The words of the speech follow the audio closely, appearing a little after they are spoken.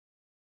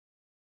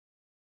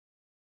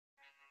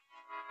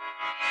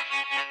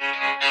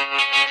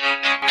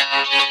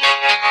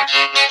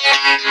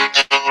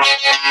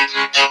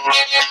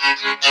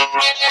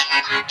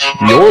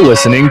You're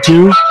listening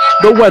to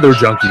The Weather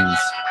Junkies.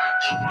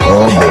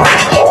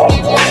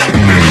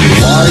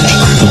 Large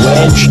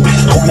wedge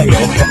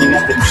tornado coming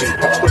up into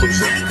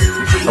Tuscaloosa.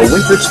 A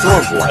winter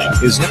storm warning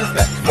is in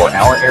effect for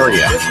our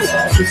area.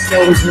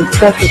 Snow is in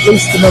effect at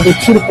least another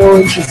 2 to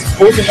 4 inches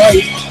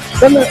overnight.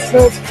 Then that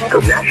snow's The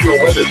National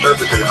Weather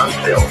Service in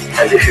Huntsville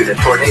has issued a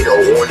tornado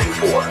warning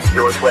for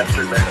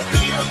northwestern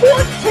Massachusetts.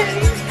 14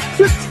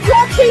 to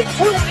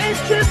 22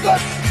 inches of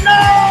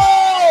snow!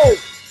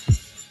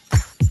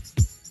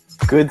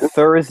 Good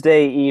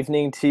Thursday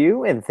evening to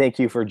you, and thank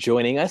you for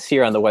joining us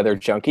here on the Weather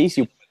Junkies.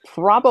 You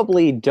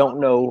probably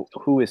don't know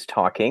who is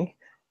talking.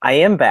 I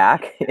am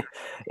back.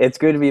 It's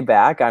good to be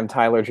back. I'm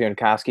Tyler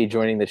Jankowski,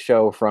 joining the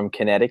show from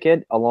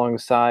Connecticut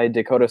alongside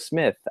Dakota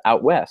Smith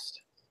out west.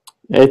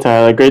 Hey,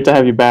 Tyler. Great to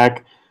have you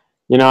back.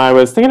 You know, I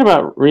was thinking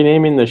about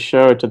renaming the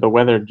show to The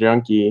Weather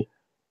Junkie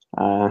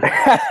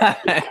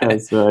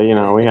because, you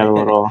know, we had a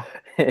little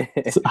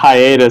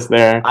hiatus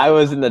there. I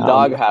was in the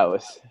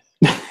doghouse.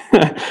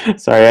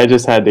 Sorry, I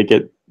just had to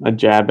get a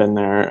jab in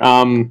there.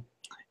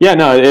 Yeah,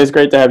 no, it is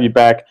great to have you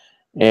back.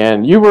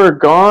 And you were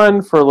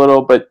gone for a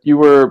little, but you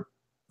were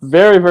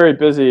very, very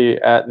busy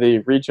at the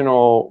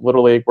Regional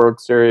Little League World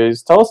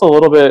Series. Tell us a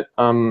little bit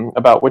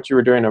about what you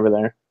were doing over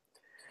there.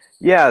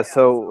 Yeah,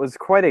 so it was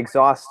quite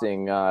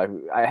exhausting. I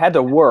had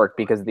to work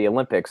because of the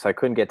Olympics, so I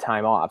couldn't get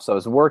time off. So I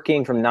was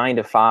working from 9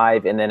 to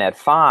 5, and then at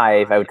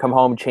 5, I would come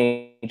home,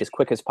 change as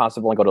quick as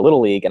possible, and go to Little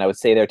League, and I would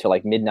stay there till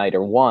like midnight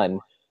or 1.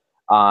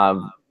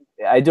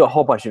 I do a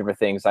whole bunch of different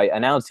things. I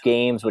announce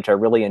games, which I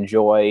really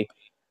enjoy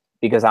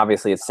because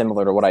obviously it's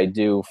similar to what I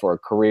do for a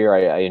career.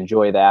 I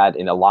enjoy that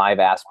in a live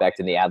aspect,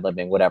 in the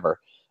ad-libbing,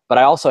 whatever. But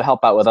I also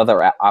help out with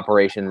other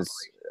operations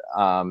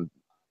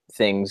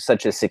things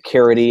such as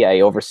security.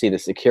 I oversee the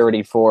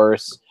security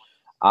force.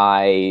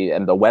 I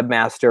am the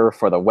webmaster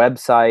for the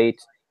website.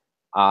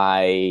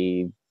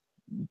 I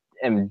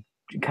am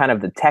kind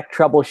of the tech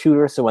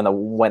troubleshooter. So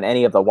when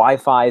any of the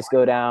Wi-Fi's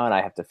go down,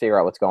 I have to figure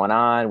out what's going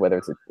on, whether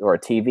it's a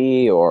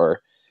TV or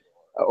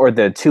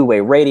the two-way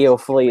radio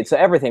fleet. So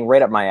everything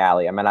right up my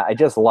alley. I mean, I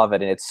just love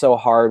it, and it's so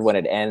hard when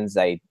it ends.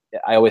 I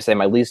always say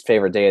my least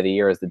favorite day of the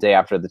year is the day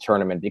after the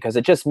tournament because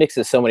it just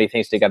mixes so many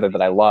things together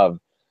that I love.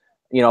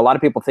 You know, a lot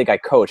of people think I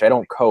coach. I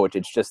don't coach.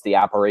 It's just the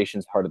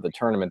operations part of the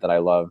tournament that I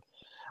love.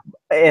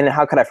 And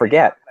how could I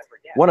forget?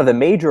 One of the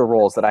major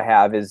roles that I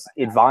have is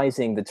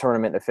advising the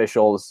tournament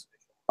officials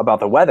about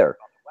the weather.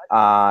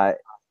 And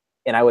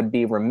I would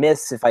be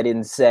remiss if I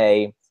didn't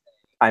say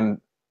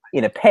I'm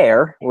in a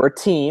pair. We're a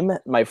team.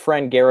 My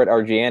friend Garrett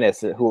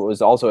Argianis, who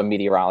was also a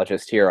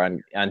meteorologist here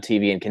on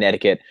TV in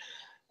Connecticut,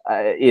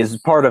 is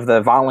part of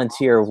the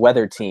volunteer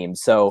weather team.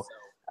 So,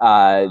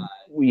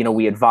 you know,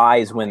 we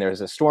advise when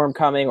there's a storm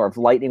coming or if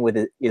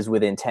lightning is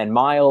within 10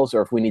 miles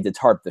or if we need to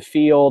tarp the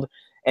field.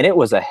 And it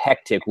was a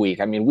hectic week.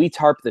 I mean, we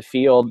tarped the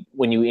field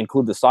when you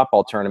include the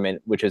softball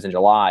tournament, which is in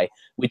July.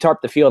 We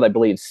tarped the field, I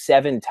believe,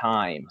 7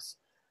 times.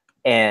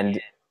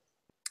 And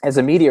as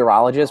a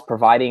meteorologist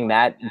providing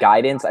that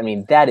guidance, I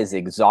mean, that is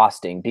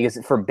exhausting because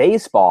for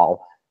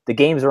baseball, the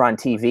games are on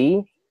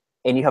TV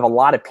and you have a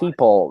lot of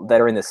people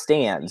that are in the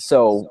stands.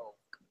 So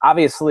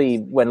obviously,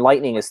 when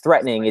lightning is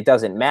threatening, it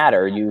doesn't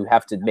matter. You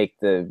have to make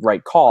the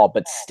right call,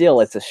 but still,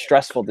 it's a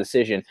stressful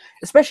decision,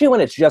 especially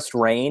when it's just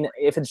rain.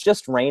 If it's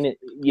just rain,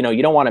 you know,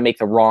 you don't want to make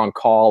the wrong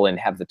call and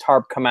have the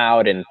tarp come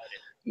out. And,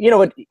 you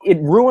know, it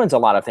ruins a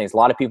lot of things. A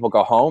lot of people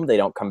go home. They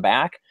don't come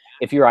back.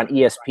 If you're on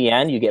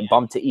ESPN, you get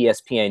bumped to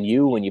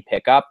ESPNU when you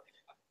pick up.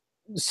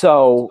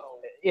 So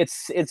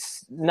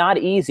it's not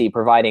easy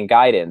providing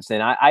guidance.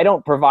 And I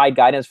don't provide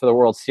guidance for the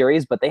World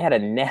Series, but they had a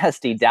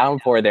nasty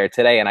downpour there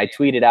today. And I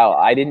tweeted out,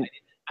 I didn't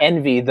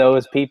envy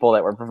those people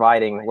that were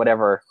providing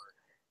whatever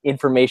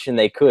information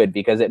they could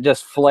because it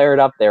just flared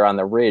up there on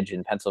the ridge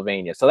in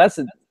Pennsylvania. So that's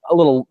a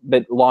little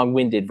bit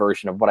long-winded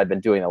version of what I've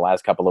been doing the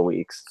last couple of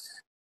weeks.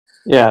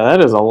 Yeah,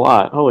 that is a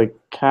lot. Holy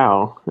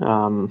cow.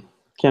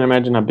 Can't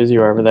imagine how busy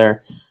you are over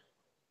there.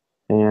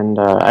 And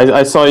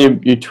I saw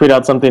you tweet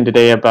out something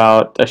today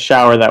about a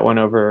shower that went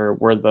over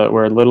where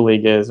Little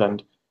League is,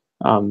 and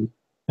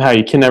how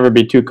you can never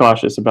be too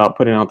cautious about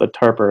putting out the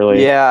tarp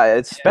early. Yeah,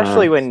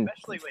 especially when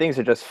things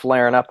are just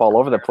flaring up all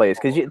over the place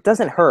because it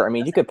doesn't hurt. I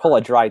mean, you could pull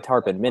a dry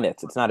tarp in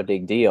minutes; it's not a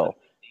big deal.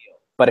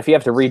 But if you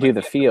have to redo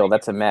the field,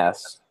 that's a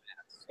mess.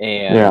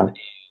 And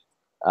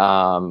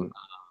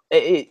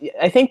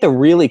I think the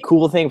really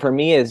cool thing for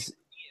me is.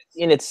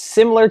 And it's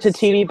similar to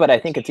TV, but I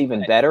think it's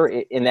even better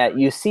in that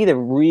you see the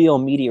real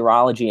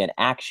meteorology in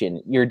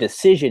action, your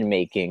decision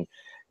making.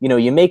 You know,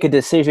 you make a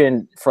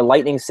decision for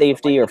lightning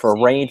safety or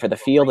for rain for the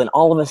field, and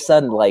all of a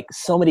sudden, like,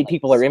 so many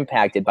people are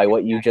impacted by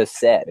what you just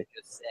said.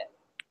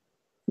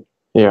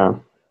 Yeah.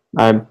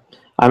 I'm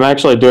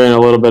actually doing a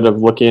little bit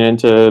of looking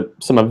into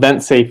some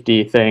event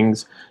safety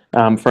things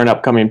for an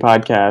upcoming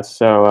podcast.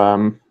 So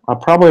I'll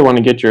probably want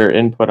to get your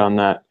input on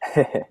that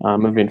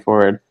moving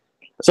forward.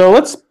 So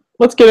let's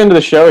get into the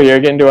show here,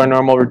 get into our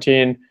normal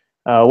routine.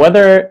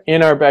 Weather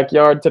in our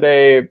backyard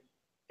today,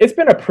 it's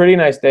been a pretty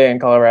nice day in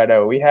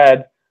Colorado. We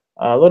had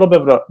a little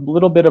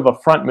bit of a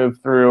front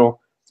move through.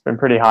 It's been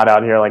pretty hot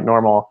out here, like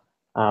normal,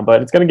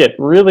 but it's going to get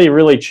really,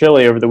 really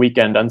chilly over the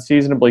weekend.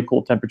 Unseasonably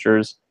cool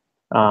temperatures,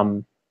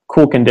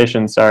 cool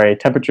conditions. Sorry,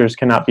 temperatures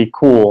cannot be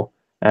cool,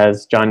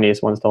 as John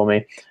Neese once told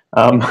me.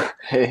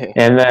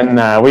 And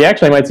then we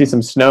actually might see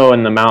some snow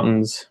in the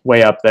mountains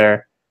way up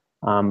there,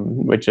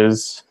 which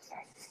is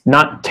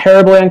not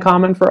terribly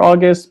uncommon for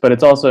August, but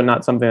it's also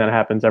not something that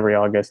happens every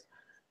August.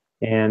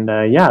 And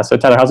so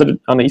Tyler, how's it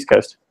on the East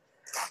Coast?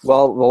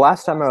 Well, the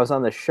last time I was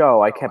on the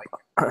show, I kept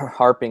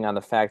harping on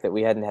the fact that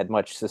we hadn't had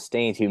much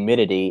sustained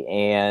humidity,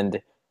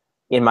 and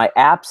in my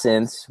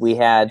absence, we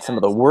had some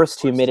of the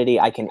worst humidity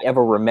I can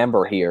ever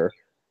remember here,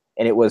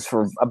 and it was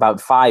for about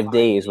 5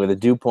 days where the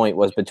dew point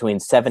was between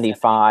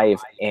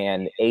 75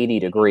 and 80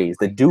 degrees.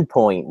 The dew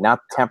point, not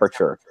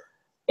temperature.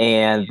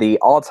 And the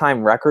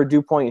all-time record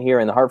dew point here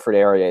in the Hartford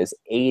area is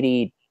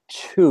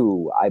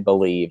 82, I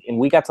believe, and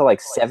we got to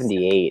like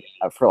 78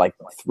 for like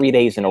 3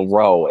 days in a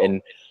row,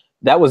 and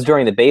that was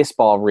during the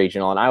baseball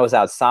regional, and I was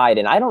outside,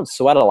 and I don't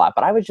sweat a lot,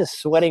 but I was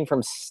just sweating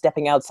from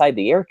stepping outside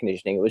the air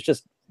conditioning. It was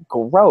just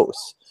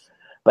gross.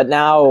 But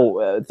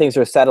now things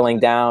are settling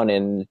down,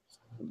 and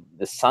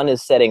the sun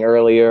is setting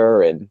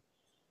earlier, and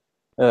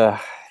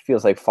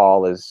feels like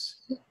fall is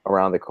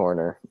around the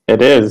corner.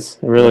 It is.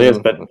 It really is,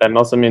 but that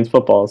also means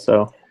football,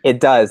 so. It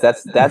does.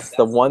 That's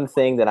the one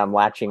thing that I'm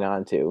latching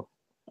on to.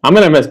 I'm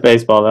going to miss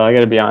baseball, though. I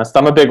got to be honest.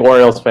 I'm a big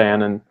Orioles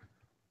fan, and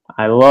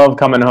I love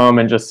coming home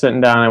and just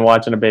sitting down and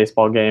watching a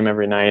baseball game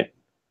every night.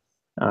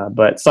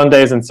 But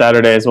Sundays and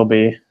Saturdays will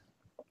be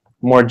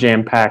more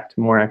jam-packed,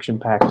 more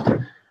action-packed.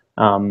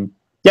 So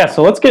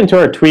let's get into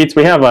our tweets.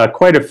 We have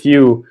quite a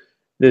few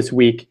this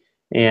week,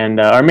 and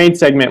our main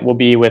segment will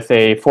be with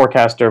a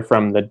forecaster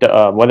from the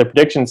Weather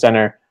Prediction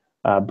Center,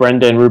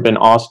 Brendon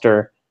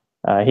Rubin-Oster.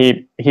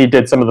 He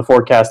did some of the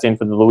forecasting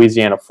for the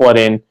Louisiana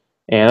flooding,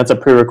 and that's a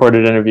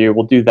pre-recorded interview.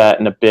 We'll do that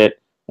in a bit.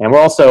 And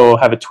we'll also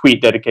have a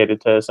tweet dedicated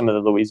to some of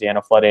the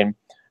Louisiana flooding.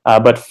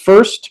 But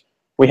first,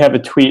 we have a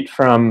tweet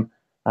from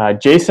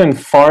Jason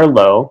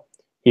Farlow.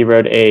 He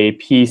wrote a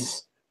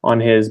piece on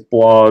his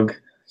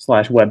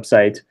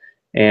blog/website.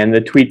 And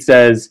the tweet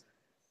says,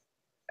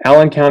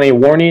 Allen County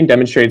warning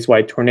demonstrates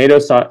why tornado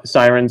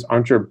sirens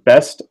aren't your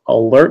best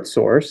alert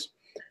source.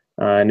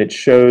 And it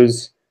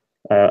shows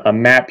a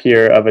map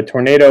here of a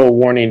tornado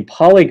warning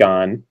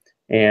polygon.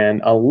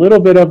 And a little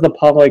bit of the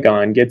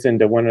polygon gets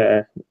into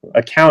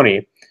a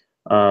county,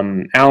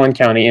 Allen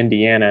County,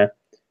 Indiana,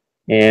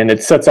 and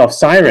it sets off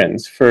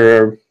sirens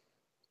for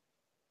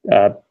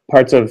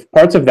parts of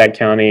that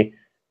county.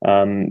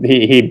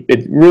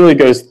 It really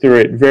goes through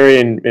it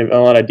in a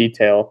lot of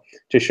detail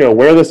to show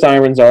where the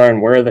sirens are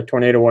and where the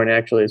tornado warning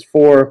actually is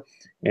for.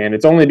 And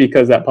it's only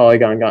because that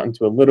polygon got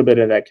into a little bit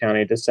of that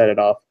county to set it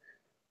off.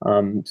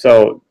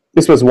 So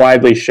this was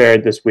widely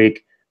shared this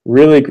week.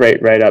 Really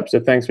great write-up. So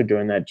thanks for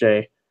doing that,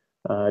 Jay.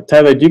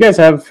 Tyler, do you guys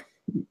have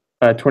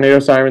tornado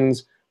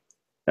sirens,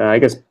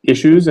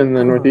 issues in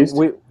the Northeast?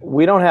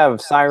 We don't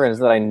have sirens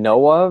that I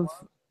know of.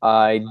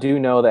 I do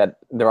know that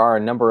there are a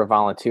number of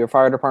volunteer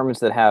fire departments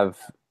that have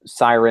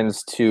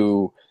sirens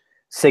to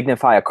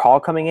signify a call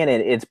coming in,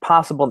 and it's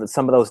possible that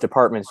some of those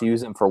departments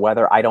use them for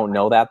weather. I don't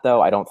know that,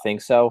 though. I don't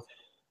think so.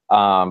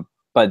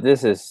 But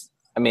this is,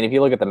 if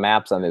you look at the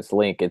maps on this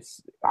link,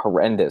 it's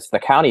horrendous. The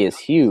county is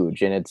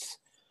huge, and it's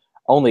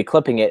only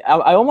clipping it.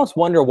 I almost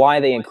wonder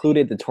why they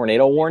included the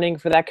tornado warning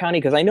for that county,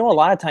 because I know a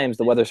lot of times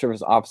the Weather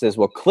Service offices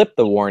will clip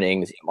the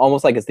warnings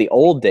almost like it's the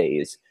old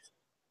days,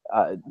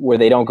 where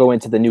they don't go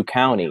into the new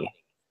county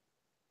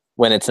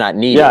when it's not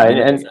needed. Yeah,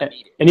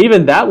 and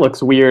even that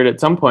looks weird at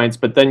some points,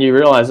 but then you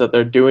realize that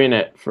they're doing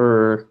it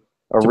for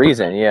a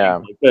reason. Yeah,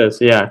 like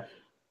this. Yeah.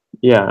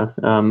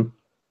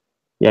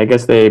 I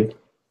guess they,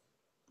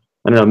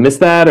 missed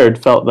that, or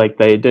felt like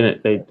they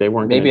didn't. They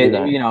weren't. Maybe do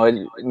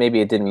that.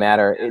 maybe it didn't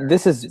matter.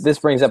 This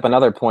brings up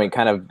another point,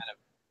 kind of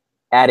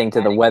adding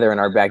to the weather in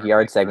our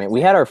backyard segment.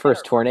 We had our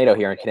first tornado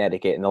here in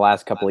Connecticut in the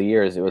last couple of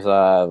years. It was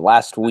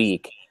last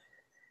week.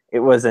 It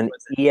was an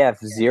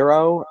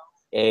EF0,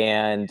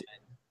 and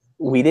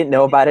we didn't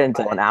know about it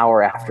until an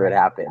hour after it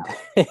happened.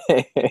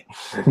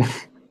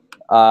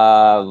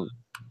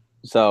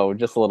 So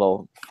just a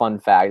little fun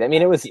fact.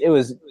 It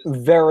was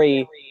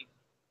very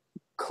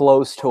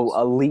close to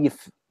a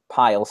leaf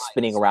pile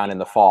spinning around in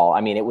the fall.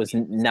 It was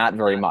not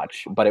very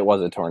much, but it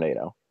was a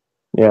tornado.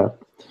 Yeah.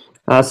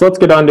 So let's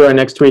get on to our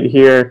next tweet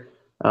here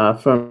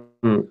from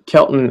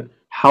Kelton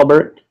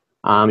Halbert.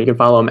 You can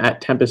follow him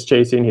at Tempest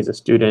Chasing. He's a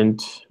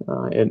student,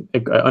 an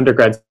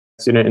undergrad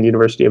student in the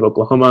University of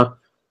Oklahoma.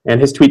 And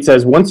his tweet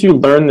says, once you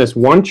learn this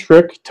one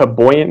trick to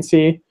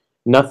buoyancy,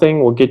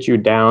 nothing will get you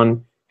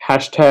down.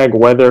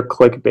 #weather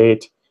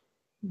clickbait.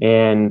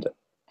 And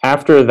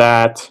after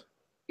that,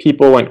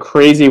 people went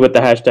crazy with the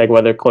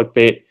 #weather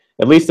clickbait,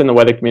 at least in the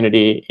weather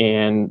community,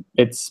 and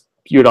it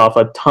spewed off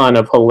a ton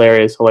of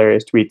hilarious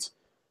tweets.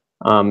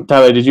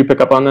 Tyler, did you pick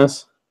up on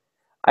this?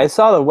 I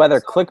saw the weather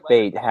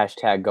clickbait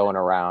hashtag going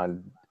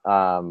around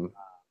about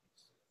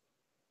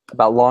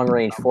long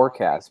range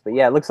forecasts, but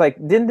yeah, it looks like,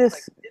 didn't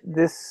this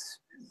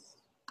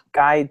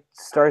guy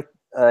start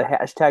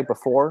hashtag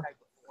before?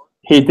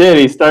 He did.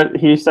 He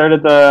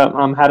started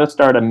the how to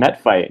start a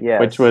Met fight, Yes.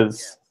 which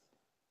was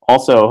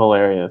also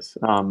hilarious.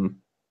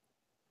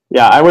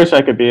 Yeah, I wish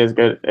I could be as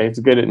good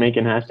at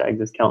making hashtags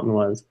as Kelton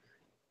was.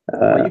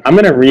 I'm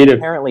gonna read it.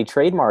 Apparently,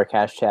 trademark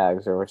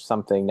hashtags or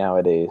something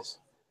nowadays.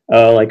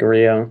 Oh, like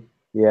Rio.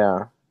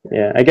 Yeah.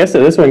 Yeah, I guess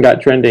this one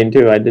got trending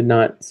too. I did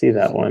not see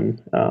that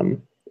one.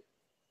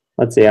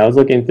 Let's see. I was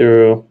looking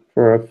through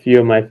for a few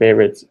of my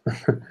favorites.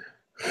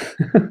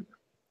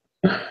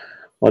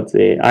 Let's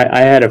see. I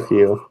had a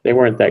few. They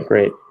weren't that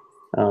great.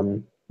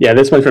 Yeah,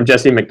 this one's from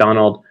Jesse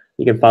McDonald.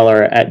 You can follow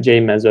her at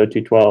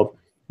jmezzo212.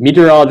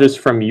 Meteorologists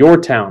from your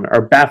town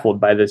are baffled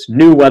by this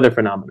new weather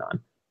phenomenon.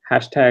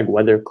 Hashtag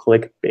weather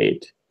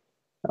clickbait.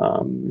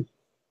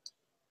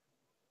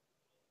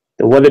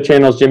 The Weather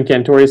Channel's Jim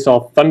Cantori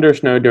saw thunder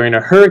snow during a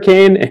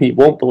hurricane, and he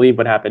won't believe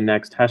what happened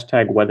next.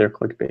 Hashtag weather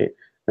clickbait.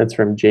 That's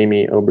from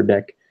Jamie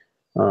Oberdeck.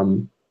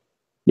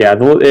 Yeah,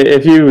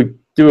 if you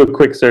do a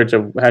quick search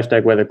of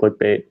hashtag weather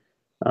clickbait,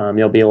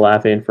 you'll be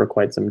laughing for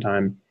quite some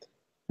time.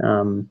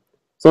 So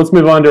let's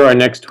move on to our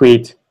next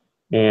tweet.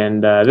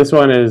 And this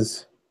one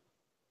is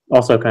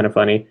also kind of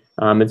funny.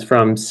 It's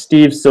from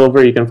Steve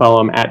Silver. You can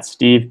follow him at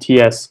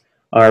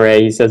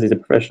SteveTSRA. He says he's a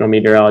professional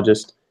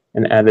meteorologist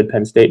and avid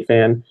Penn State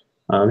fan.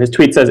 His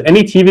tweet says,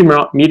 any TV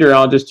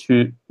meteorologist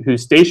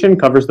whose station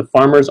covers the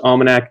Farmer's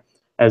Almanac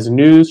as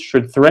news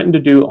should threaten to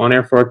do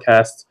on-air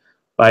forecasts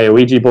by a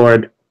Ouija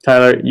board.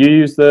 Tyler, you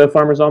used the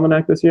Farmer's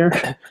Almanac this year?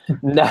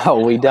 No,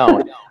 we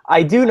don't.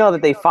 I do know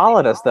that they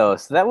followed us though,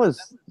 so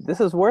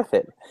this is worth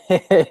it.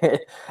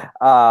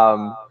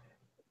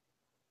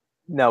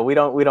 No, we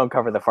don't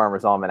cover the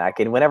Farmer's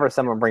Almanac. And whenever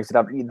someone brings it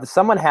up,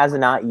 someone has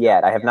not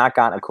yet. I have not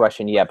gotten a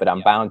question yet, but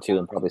I'm bound to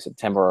in probably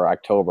September or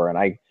October. And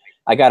I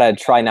gotta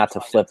try not to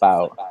flip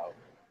out.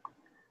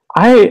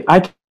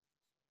 I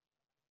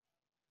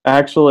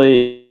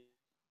actually.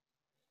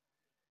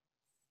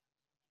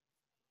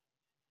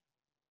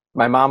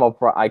 My mom will.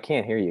 I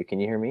can't hear you. Can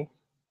you hear me?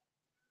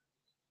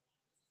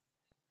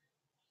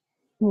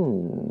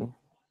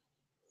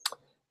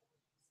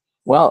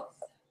 Well,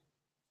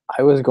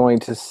 I was going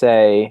to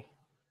say.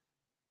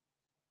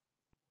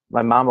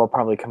 My mom will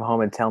probably come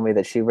home and tell me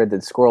that she read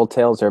that squirrel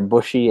tails are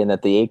bushy and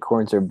that the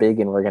acorns are big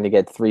and we're going to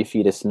get 3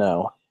 feet of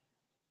snow.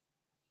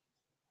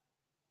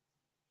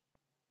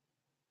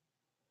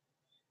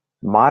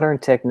 Modern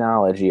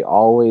technology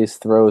always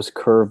throws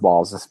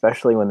curveballs,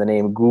 especially when the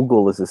name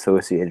Google is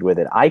associated with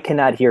it. I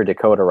cannot hear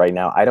Dakota right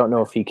now. I don't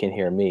know if he can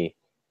hear me.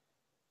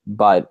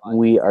 But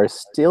we are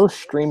still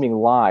streaming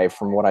live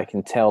from what I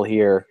can tell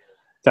here.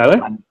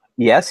 Tyler?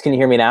 Yes, can you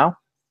hear me now?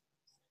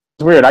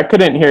 It's weird. I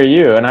couldn't hear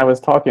you, and I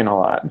was talking a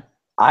lot.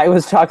 I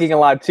was talking a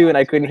lot, too, and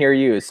I couldn't hear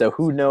you. So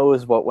who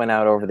knows what went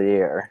out over the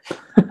air.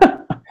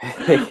 All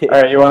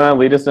right, you want to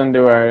lead us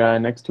into our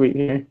next tweet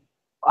here?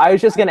 I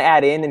was just going to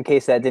add in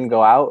case that didn't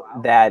go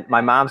out, that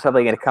my mom's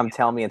probably going to come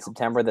tell me in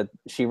September that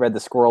she read the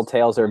squirrel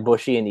tails are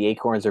bushy and the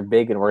acorns are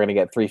big and we're going to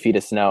get 3 feet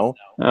of snow.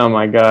 Oh,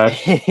 my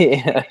gosh.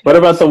 What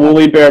about the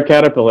woolly bear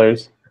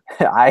caterpillars?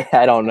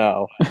 I don't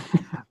know.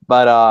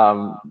 But,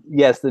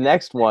 yes, the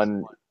next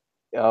one,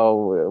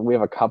 we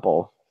have a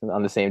couple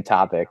on the same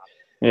topic.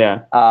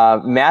 Yeah.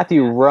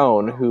 Matthew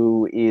Rohn,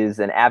 who is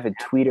an avid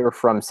tweeter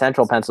from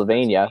central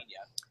Pennsylvania,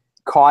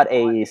 caught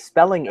a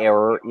spelling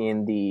error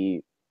in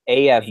the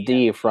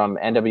AFD from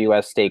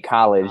NWS State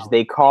College.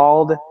 They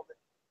called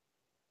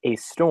a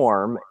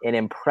storm an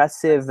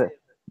impressive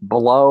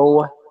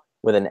blow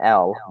with an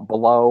L,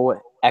 blow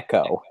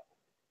echo.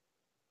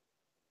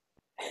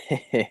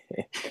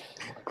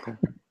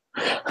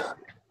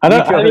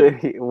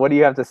 What do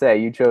you have to say?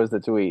 You chose the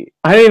tweet.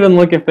 I didn't even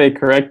look if they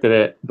corrected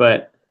it,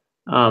 but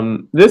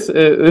this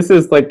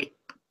is like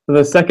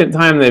the second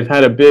time they've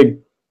had a big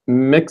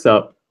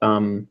mix-up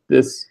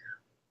this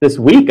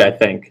week, I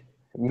think.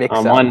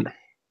 Mix-up.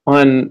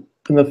 On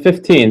the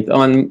 15th,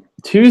 on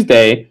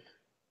Tuesday,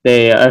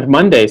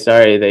 Monday,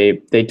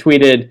 they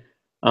tweeted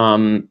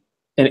an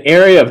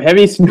area of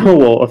heavy snow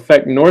will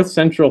affect north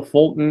central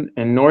Fulton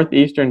and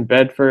northeastern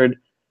Bedford,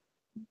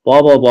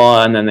 blah, blah,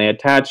 blah. And then they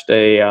attached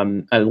a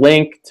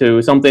link to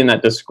something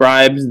that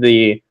describes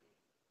the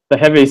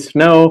heavy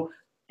snow.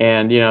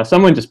 And,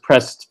 someone just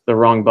pressed the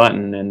wrong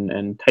button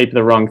and typed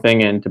the wrong thing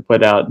in to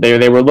put out.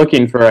 They were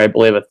looking for, I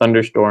believe, a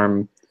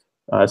thunderstorm,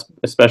 a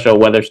special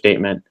weather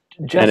statement.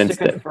 Just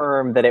to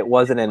confirm that it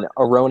wasn't an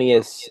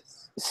erroneous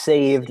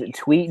saved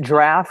tweet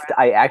draft,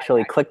 I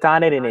actually clicked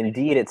on it, and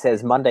indeed it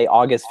says Monday,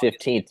 August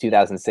 15th,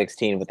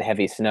 2016 with the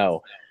heavy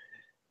snow.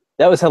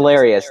 That was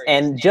hilarious.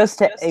 And just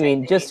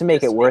to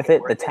make it worth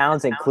it, the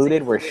towns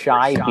included were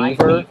Shy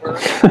Beaver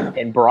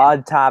and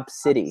Broad Top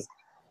City.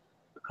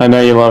 I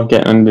know you love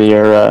getting into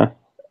your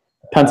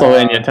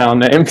Pennsylvania town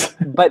names.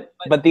 But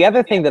the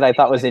other thing that I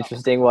thought was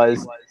interesting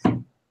was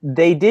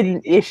they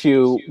didn't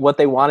issue what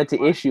they wanted to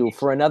issue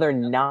for another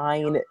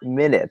 9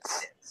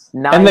 minutes.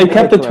 And they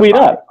kept the tweet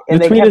up.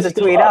 And they kept the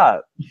tweet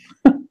up.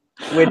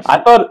 Which I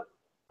thought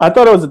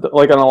it was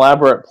like an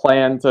elaborate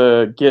plan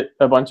to get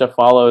a bunch of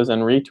follows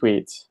and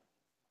retweets.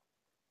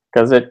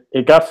 because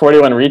it got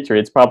 41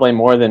 retweets, probably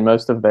more than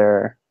most of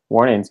their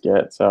warnings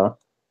get. So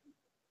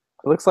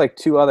It looks like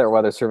 2 other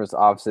Weather Service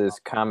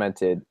offices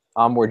commented,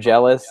 we're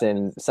jealous,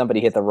 and somebody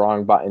hit the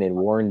wrong button and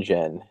warned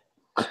Jen.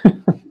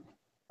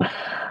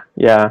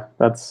 yeah,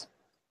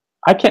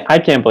 I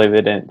can't believe they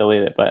didn't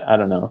delete it, but I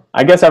don't know.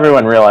 I guess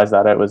everyone realized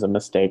that it was a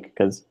mistake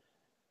because.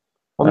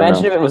 Well,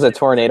 imagine if it was a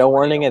tornado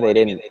warning and they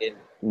didn't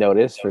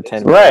notice for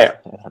 10 minutes. Right.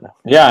 I don't know.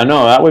 Yeah,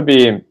 no, that would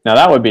be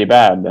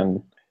bad.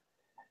 And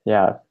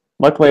yeah,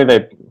 luckily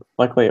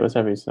it was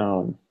heavy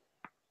snow.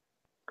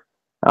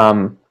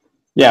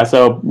 Yeah,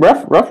 so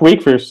rough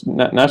week for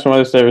National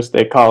Weather Service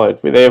State College.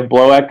 They have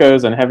blow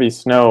echoes and heavy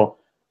snow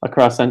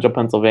across central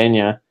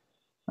Pennsylvania.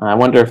 I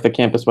wonder if the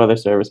Campus Weather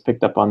Service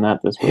picked up on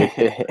that this week.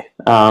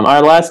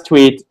 Our last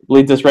tweet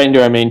leads us right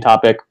into our main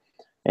topic,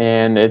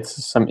 and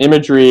it's some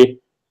imagery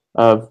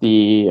of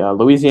the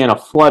Louisiana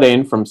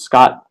flooding from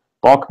Scott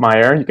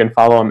Balkmeyer. You can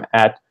follow him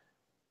at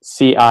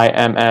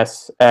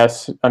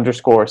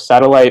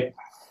CIMSS_satellite.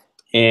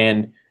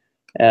 And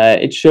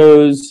it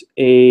shows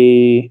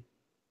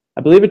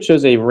I believe it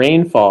shows a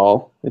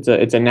rainfall.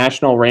 It's a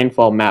national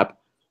rainfall map,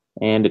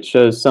 and it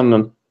shows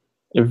some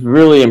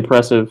really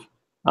impressive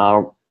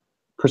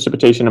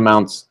precipitation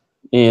amounts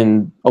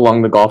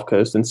along the Gulf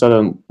Coast in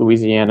southern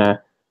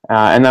Louisiana.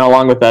 And then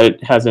along with that,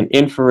 it has an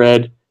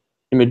infrared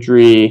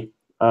imagery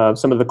of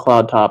some of the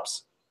cloud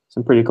tops,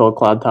 some pretty cool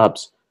cloud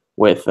tops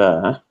with,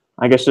 I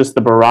guess, just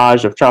the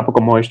barrage of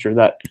tropical moisture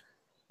that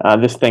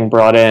this thing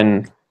brought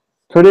in.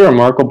 Pretty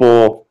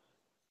remarkable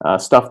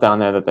stuff down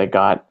there that they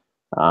got.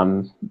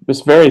 This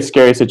very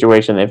scary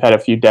situation. They've had a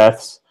few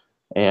deaths,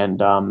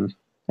 and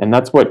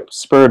that's what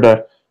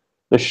spurred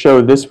the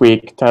show this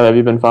week. Tyler, have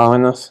you been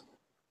following this?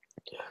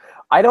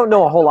 I don't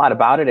know a whole lot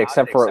about it,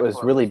 except for it was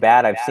really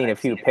bad. I've seen a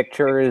few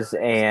pictures,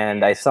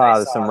 and I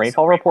saw some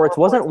rainfall reports.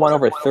 Wasn't one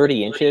over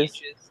 30 inches?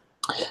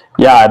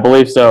 Yeah, I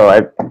believe so.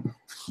 I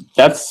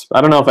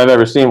don't know if I've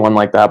ever seen one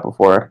like that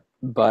before.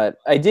 But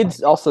I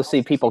did also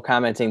see people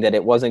commenting that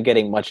it wasn't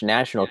getting much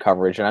national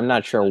coverage, and I'm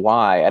not sure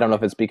why. I don't know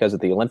if it's because of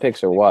the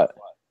Olympics or what.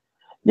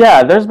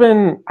 Yeah,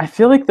 I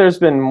feel like there's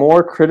been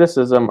more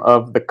criticism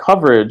of the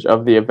coverage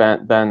of the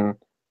event than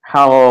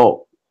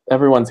how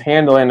everyone's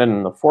handling it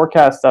and the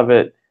forecast of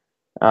it.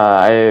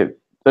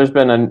 There's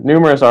been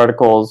numerous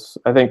articles.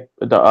 I think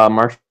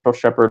Marshall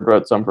Shepard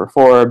wrote some for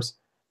Forbes,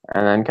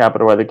 and then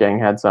Capital Weather Gang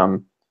had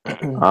some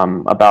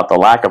about the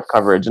lack of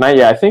coverage. And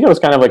I think it was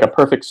kind of like a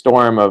perfect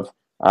storm of,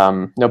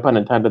 no pun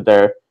intended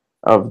there,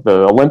 of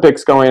the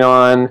Olympics going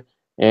on,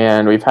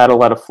 and we've had a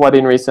lot of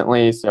flooding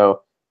recently,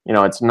 so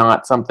it's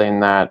not something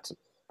that,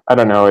 I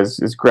don't know,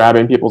 is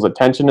grabbing people's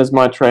attention as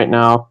much right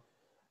now.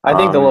 I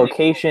think the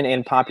location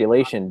and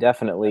population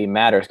definitely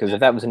matters, because if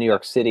that was in New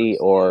York City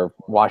or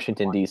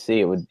Washington,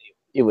 D.C.,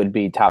 it would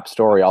be top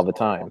story all the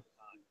time.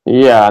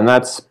 Yeah, and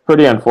that's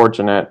pretty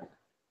unfortunate.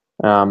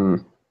 Yeah,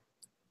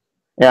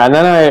 and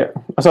then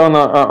so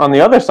on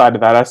the other side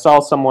of that, I saw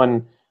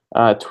someone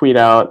tweet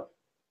out,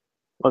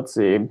 let's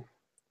see,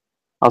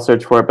 I'll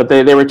search for it, but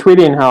they were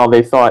tweeting how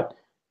they thought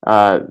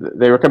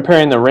they were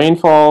comparing the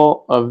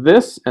rainfall of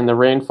this and the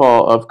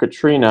rainfall of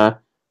Katrina.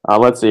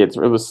 Let's see, it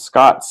was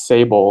Scott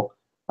Sable.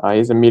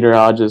 He's a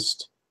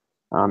meteorologist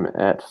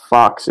at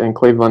Fox in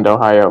Cleveland,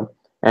 Ohio.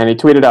 And he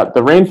tweeted out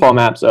the rainfall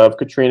maps of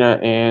Katrina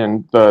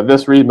and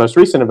this most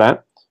recent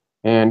event.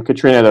 And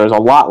Katrina, there was a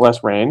lot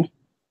less rain.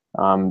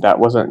 That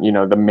wasn't,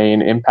 the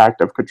main impact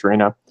of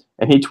Katrina.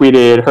 And he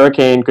tweeted,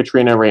 Hurricane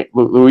Katrina,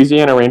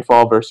 Louisiana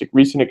rainfall versus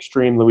recent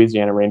extreme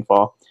Louisiana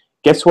rainfall.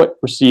 Guess what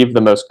received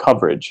the most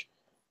coverage?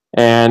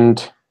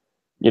 And,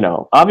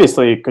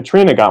 obviously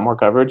Katrina got more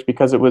coverage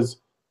because it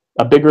was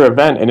a bigger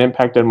event and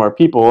impacted more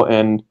people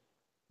and,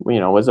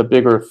 was a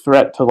bigger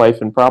threat to life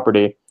and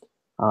property.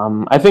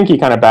 I think he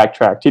kind of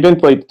backtracked. He didn't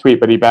delete the tweet,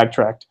 but he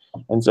backtracked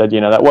and said,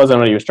 that wasn't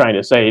what he was trying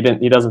to say.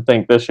 He doesn't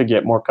think this should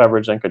get more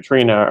coverage than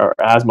Katrina or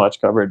as much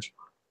coverage,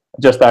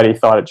 just that he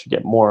thought it should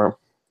get more.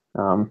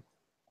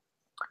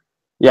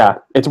 Yeah,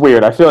 it's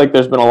weird. I feel like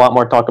there's been a lot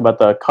more talk about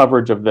the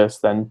coverage of this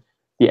than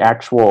the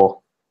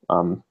actual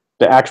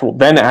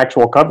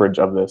coverage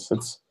of this.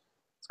 It's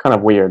kind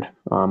of weird.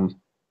 But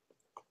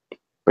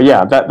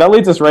yeah, that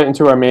leads us right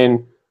into our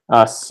main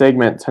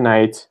segment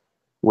tonight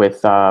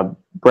with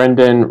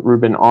Brendon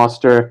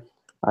Rubin-Oster.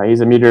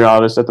 He's a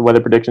meteorologist at the Weather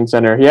Prediction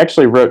Center. He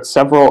actually wrote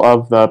several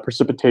of the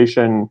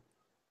precipitation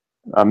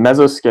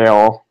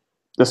mesoscale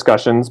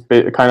discussions,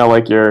 kind of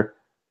like your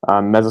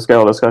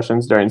mesoscale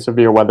discussions during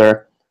severe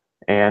weather.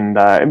 And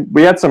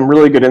we had some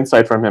really good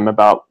insight from him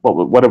about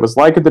what it was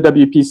like at the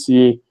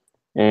WPC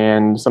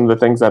and some of the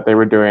things that they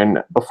were doing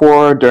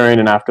before, during,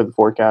 and after the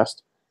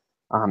forecast.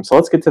 So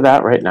let's get to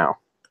that right now.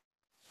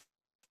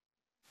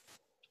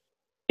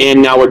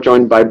 And now we're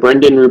joined by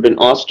Brendon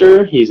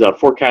Rubin-Oster. He's a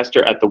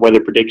forecaster at the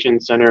Weather Prediction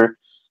Center,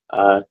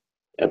 a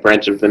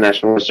branch of the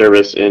National Weather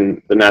Service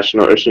in the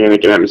National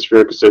Oceanic and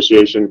Atmospheric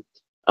Association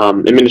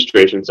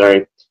administration.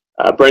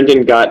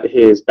 Brendon got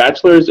his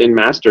bachelor's and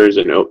master's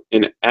in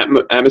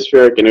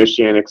atmospheric and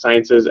oceanic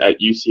sciences at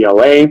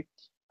UCLA.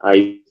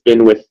 He's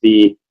been with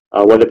the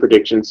Weather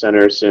Prediction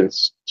Center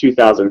since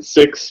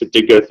 2006. It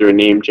did go through a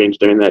name change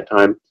during that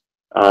time.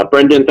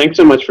 Brendon, thanks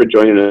so much for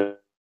joining us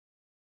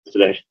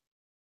today.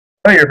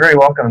 Oh, you're very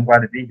welcome. I'm glad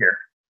to be here.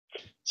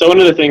 So one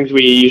of the things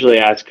we usually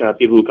ask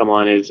people who come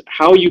on is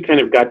how you kind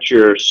of got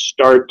your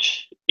start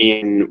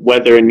in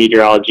weather and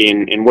meteorology,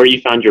 and where you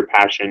found your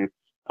passion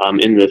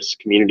in this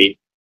community.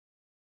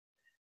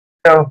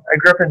 So I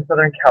grew up in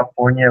Southern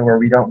California where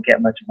we don't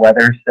get much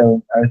weather,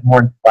 so I was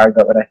more inspired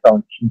by what I saw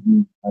on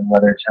TV, on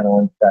Weather Channel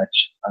and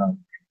such.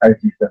 I was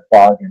used to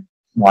fog and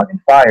smog and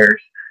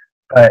fires.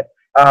 But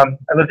I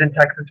lived in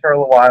Texas for a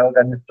little while,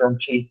 got into storm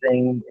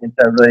chasing, and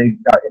so I really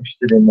got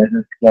interested in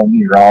mesoscale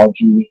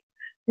meteorology.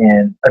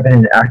 And I've been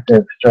an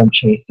active storm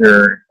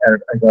chaser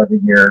every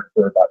year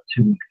for about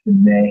 2 weeks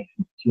in May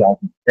since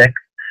 2006.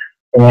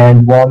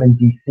 And while I'm in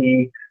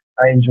DC,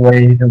 I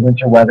enjoy the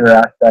winter weather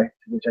aspect,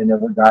 which I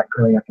never got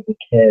growing up as a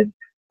kid.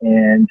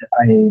 And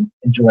I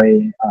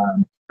enjoy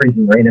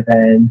freezing rain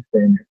events,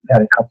 and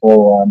had a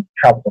couple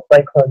tropical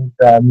cyclones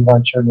move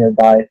on shore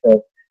nearby.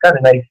 So got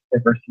a nice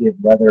diversity of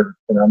weather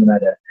phenomena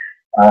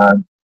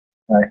to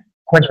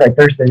quench my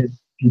thirst, as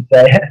you'd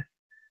say.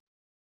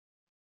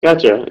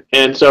 Gotcha.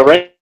 And so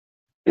right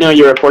now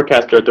you're a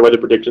forecaster at the Weather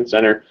Prediction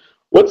Center.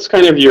 What's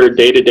kind of your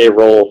day-to-day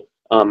role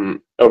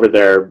over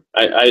there?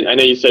 I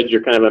know you said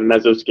you're kind of a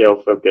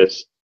mesoscale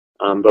focus,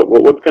 but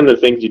what kind of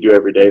things you do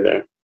every day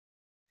there?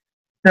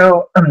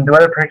 So the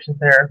Weather Prediction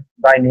Center,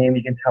 by name,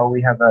 you can tell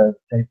we have a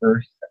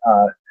diverse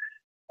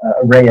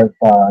array of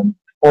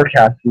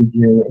forecasts. We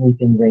do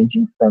anything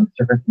ranging from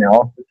surface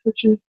analysis,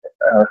 which is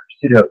our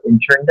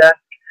pseudo-intern desk,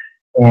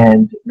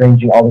 and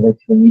ranging all the way to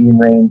the medium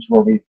range,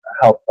 where we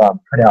help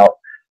put out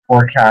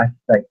forecasts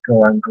that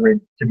go on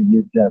grids to be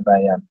used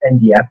by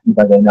NDFD,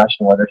 by the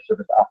National Weather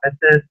Service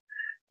offices.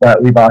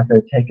 But we've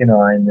also taken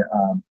on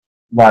a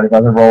lot of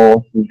other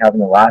roles. We have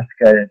in Alaska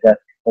a desk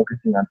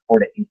focusing on 4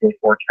 to 8 day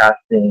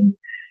forecasting.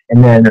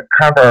 And then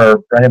kind of our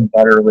bread and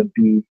butter would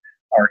be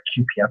our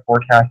QPF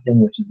forecasting,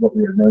 which is what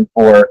we are known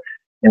for.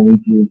 And we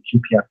do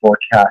QPF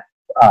forecasts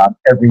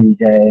every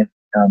day.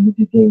 We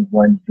do day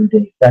 1 through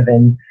day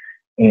 7.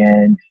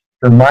 And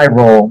for my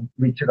role,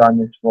 we took on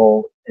this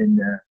role in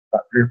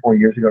about 3 or 4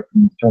 years ago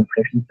from the Storm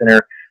Prediction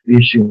Center. We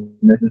issue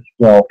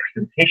mesoscale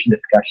precipitation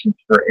discussions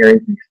for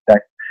areas we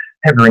expect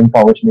heavy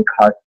rainfall, which may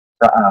cause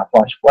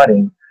flash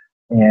flooding.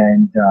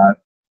 And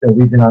so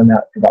we've been on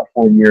that for about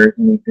 4 years,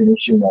 and we've been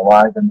issuing a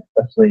lot of them,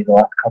 especially the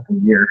last couple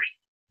of years.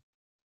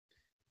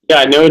 Yeah,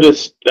 I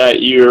noticed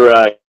that you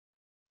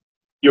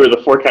were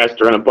the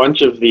forecaster on a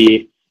bunch of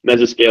the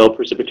mesoscale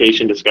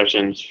precipitation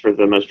discussions for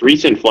the most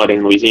recent flooding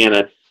in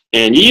Louisiana,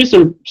 and you used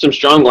some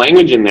strong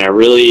language in there,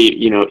 really,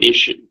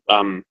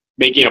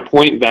 making a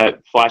point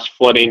that flash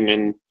flooding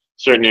in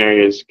certain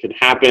areas could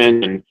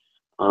happen, and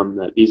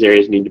that these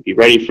areas need to be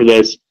ready for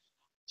this.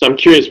 So I'm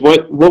curious,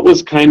 what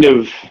was kind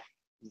of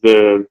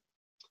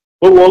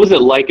what was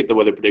it like at the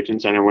Weather Prediction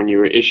Center when you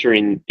were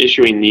issuing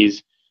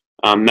these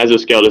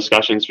mesoscale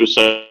discussions for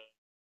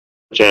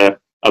such a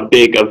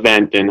big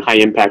event and high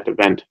impact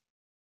event?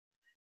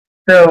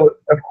 So,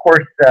 of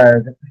course,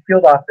 the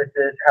field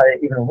offices had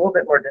it even a little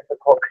bit more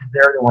difficult because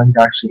they're the ones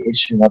actually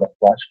issuing all the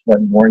flash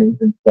flood warnings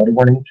and flood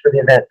warnings for the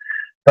event.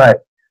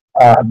 But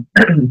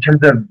in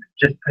terms of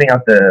just putting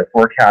out the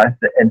forecast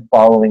and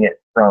following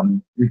it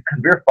because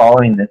we were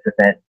following this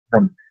event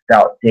from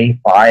about day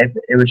 5,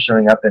 it was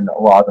showing up in a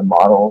lot of the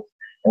models,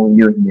 and we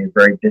knew it was going to be a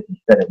very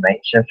busy set of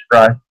night shifts for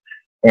us.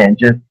 And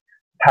just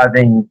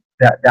having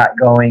that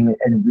going,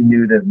 and we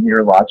knew the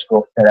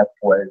meteorological setup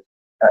was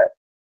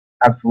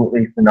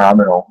absolutely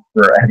phenomenal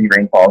for a heavy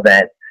rainfall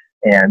event.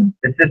 And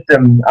the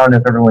system, I don't know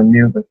if everyone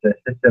knew, but the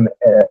system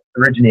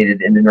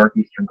originated in the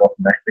northeastern Gulf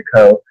of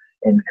Mexico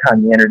and kind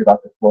of meandered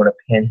about the Florida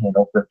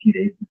Panhandle for a few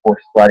days before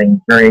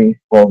sliding very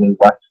slowly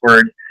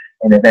westward.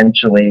 And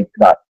eventually,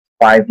 about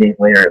 5 days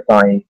later, it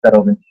finally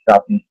settled into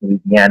southeast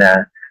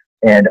Louisiana.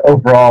 And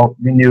overall,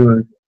 we knew it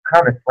was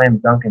kind of a slam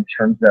dunk in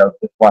terms of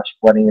the flash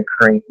flooding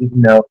occurring,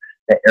 even though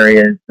the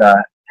area is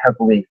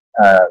heavily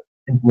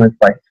influenced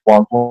by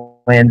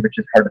swampland, which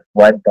is hard to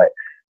flood. But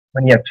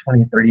when you have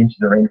 20, 30 inches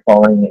of rain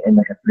falling in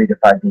like a 3 to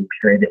 5 day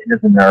period, it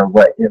doesn't matter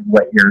what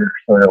your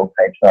soil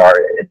types are,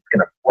 it's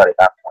going to flood at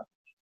that point.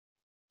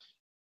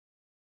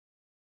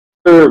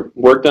 Ever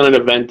worked on an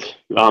event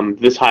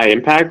this high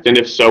impact, and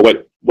if so,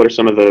 what are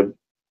some of the,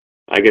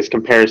 I guess,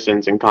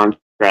 comparisons and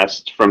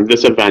contrasts from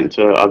this event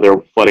to other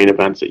flooding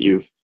events that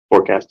you've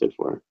forecasted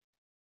for?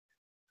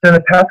 So in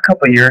the past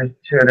couple of years,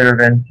 2 other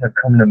events have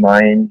come to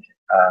mind.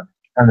 I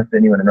don't know if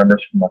anyone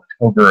remembers from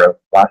October of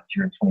last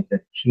year in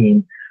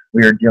 2015,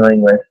 we were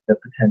dealing with the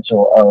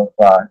potential of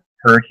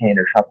hurricane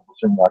or tropical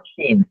storm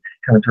Joaquin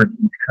coming towards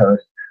the East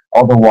Coast.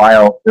 All the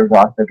while, there's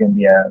also going to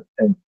be a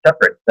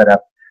separate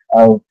setup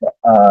of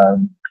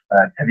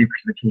heavy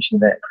precipitation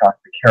event across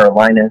the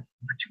Carolinas,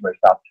 in particular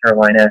South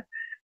Carolina.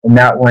 And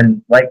that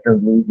one, like the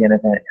Louisiana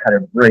event, had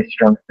a really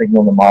strong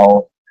signal in the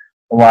models.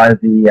 A lot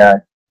of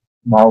the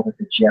models with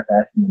the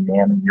GFS and the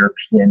NAM and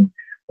European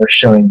were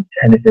showing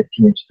 10 to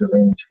 15 inches of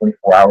rain in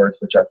 24 hours,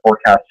 which our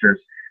forecasters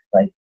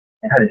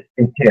and had to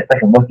take a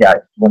second look at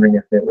it, wondering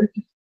if it was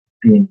just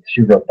being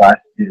too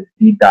robust due to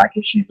feedback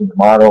issues in the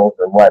models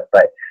or what.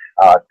 But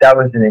that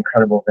was an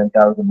incredible event.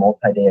 That was a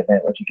multi-day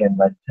event, which again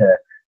led to,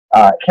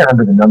 I can't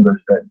remember the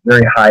numbers, but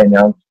very high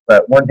amounts.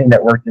 But one thing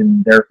that worked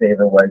in their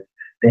favor was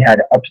they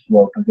had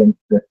upslope against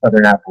the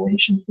southern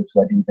Appalachians, which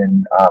led to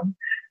even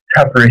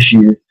tougher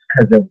issues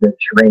because of the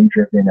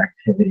terrain-driven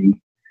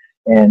activity.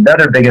 And the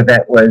other big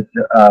event was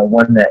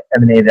one that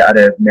emanated out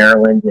of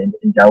Maryland and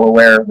in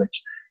Delaware, which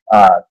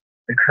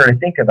occurred, I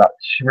think, about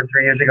 2 or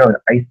 3 years ago in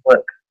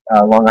Islip,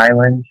 Long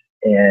Island.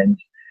 And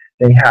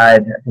they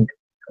had, I think,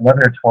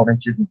 11 or 12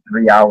 inches in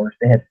 3 hours.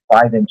 They had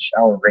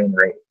 5-inch-hour rain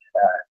rate.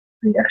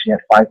 They actually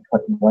had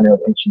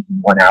 5.10 inches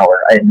in 1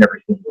 hour. I had never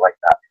seen it like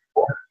that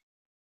before.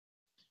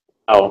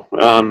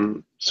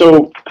 Oh,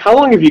 so how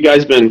long have you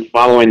guys been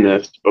following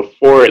this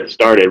before it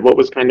started? What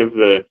was kind of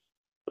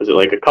was it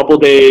like a couple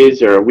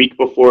days or a week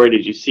before?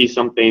 Did you see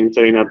something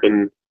setting up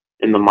in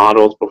the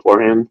models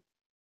beforehand?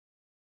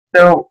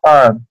 So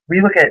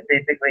we look at,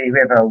 basically, we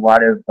have a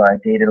lot of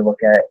data to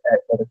look at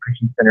the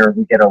Christian Center.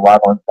 We get a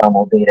lot of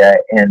ensemble data,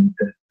 and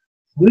the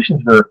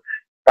solutions were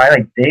by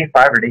like day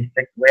 5 or day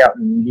 6, way out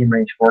in the medium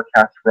range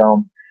forecast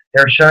realm.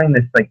 They're showing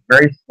this like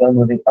very slow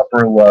moving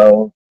upper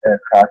low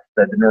across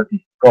the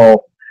Northeast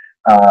Gulf.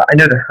 I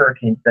know the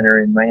Hurricane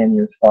Center in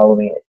Miami was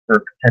following it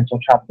for potential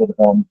tropical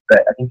development,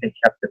 but I think they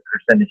kept the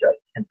percentage at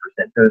 10%.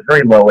 So it was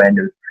very low end.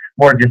 It was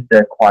more just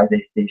a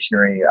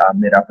quasi-stationary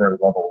mid-upper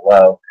level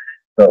low.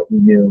 But we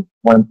knew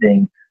one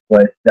thing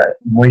was that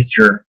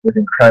moisture was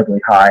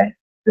incredibly high.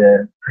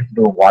 The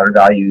precipitable water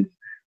values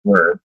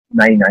were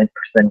 99th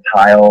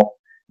percentile,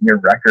 near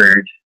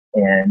record.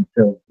 And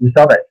so we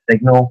saw that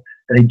signal.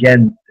 But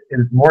again, it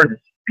was more the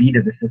speed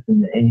of the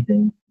system than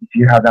anything. If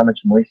you have that much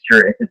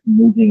moisture, if it's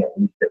moving, at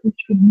least you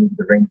can move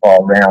the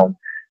rainfall around.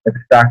 But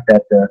the fact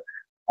that the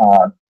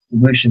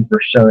solutions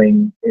were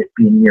showing it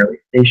being nearly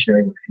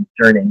stationary was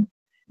concerning.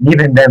 And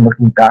even then,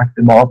 looking back,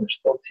 the models are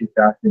still too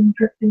fast in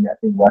drifting that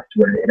thing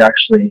westward. It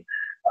actually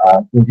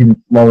was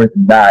even slower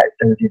than that.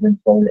 It was even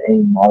slower than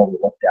any model we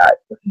looked at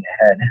looking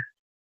ahead.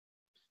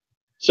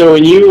 So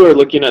when you were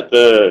looking at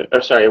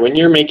when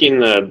you're making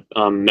the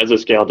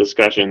mesoscale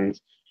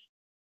discussions,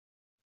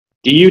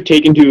 do you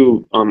take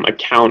into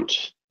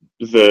account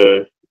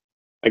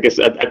I guess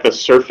at the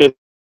surface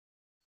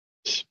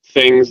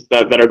things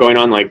that are going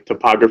on, like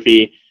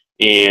topography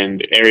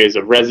and areas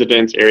of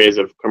residence, areas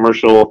of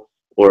commercial,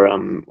 or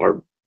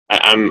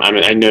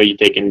I know you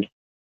take into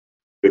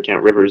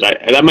account rivers.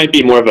 That might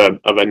be more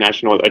of a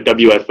national, a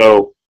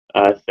WFO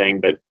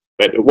thing, but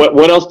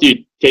what else do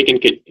you take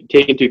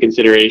into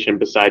consideration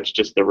besides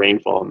just the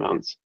rainfall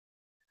amounts?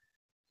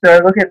 So I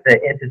look at the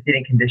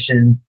antecedent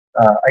conditions.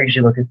 I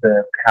usually look at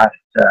the past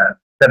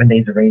 7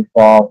 days of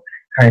rainfall,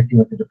 kind of see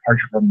what the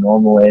departure from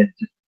normal is,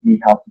 just to see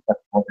how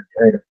susceptible it's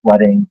area to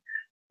flooding.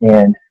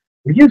 And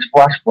we use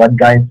flash flood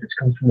guidance, which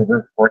comes from the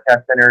river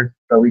forecast centers,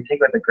 but we take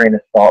it with a grain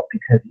of salt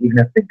because even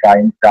if the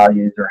guidance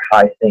values are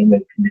high, saying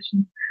that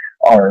conditions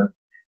are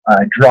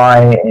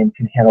dry and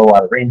can handle a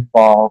lot of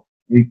rainfall,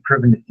 we've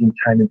proven to see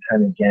time and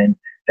time again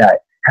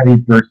that heavy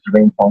bursts of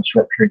rainfall in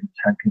short periods of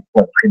time can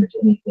flood pretty much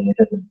anything. It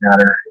doesn't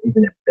matter,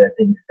 even if the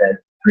thing says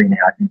 3.5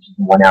 inches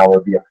in 1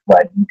 hour via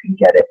flood, you can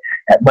get it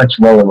at much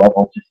lower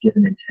levels just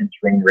given intense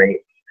rain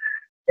rates.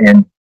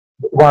 And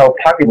while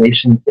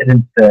population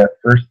isn't the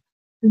first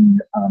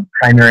and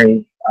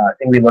primary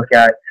thing we look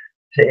at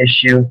to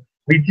issue,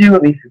 we do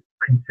at least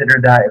consider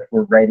that if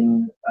we're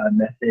writing a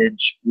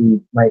message. We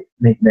might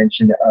make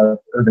mention of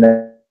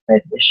urbanized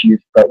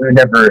issues, but we would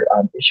never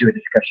issue a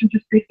discussion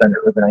just based on the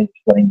urbanized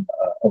flooding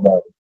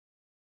alone.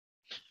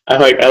 I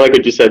like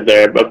what you said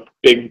there. A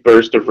big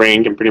burst of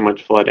rain can pretty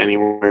much flood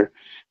anywhere.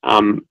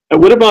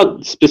 What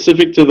about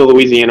specific to the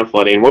Louisiana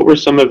flooding? What were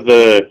some of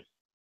the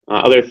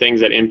other things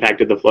that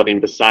impacted the flooding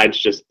besides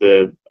just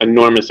the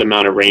enormous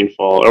amount of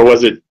rainfall, or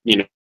was it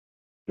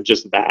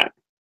just that?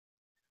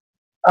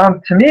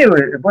 To me, it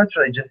was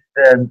really just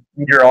the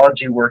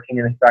meteorology working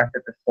and the fact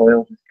that the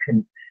soil just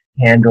couldn't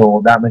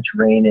handle that much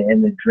rain,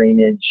 and the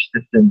drainage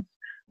systems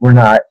were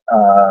not.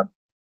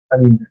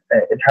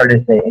 It's hard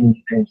to say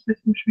any drainage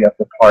system should be up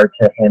to par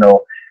to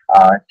handle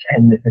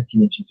 10 to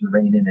 15 inches of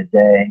rain in a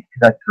day,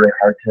 because that's very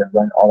hard to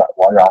run all that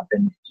water off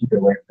and keep it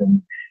away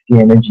from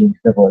damaging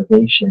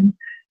civilization.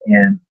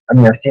 And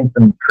I've seen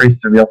some pretty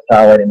surreal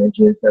satellite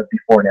images of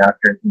before and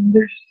after, and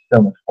there's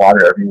so much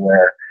water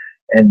everywhere.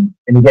 And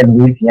again,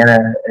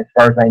 Louisiana, as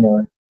far as I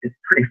know, it's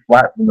pretty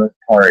flat for the most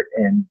part.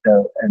 And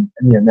so,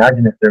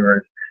 imagine if there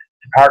was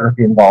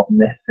topography involved in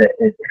this,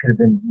 it could have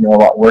been a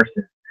lot worse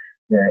if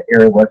the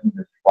area wasn't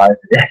as flat as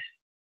it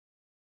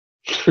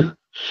is.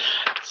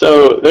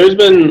 So there's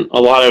been a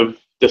lot of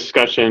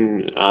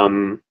discussion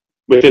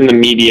within the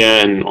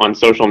media and on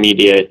social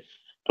media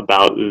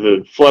about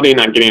the flooding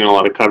not getting a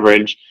lot of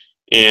coverage,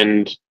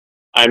 and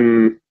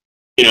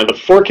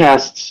the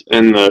forecasts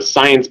and the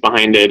science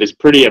behind it is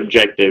pretty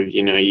objective.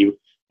 You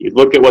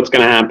look at what's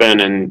going to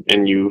happen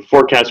and you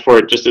forecast for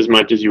it just as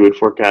much as you would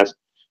forecast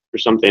for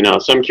something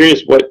else. So I'm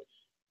curious, what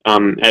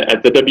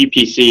at the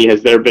WPC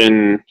has there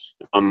been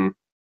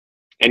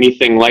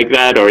anything like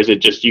that, or is it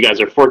just you guys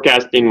are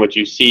forecasting what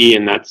you see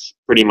and that's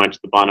pretty much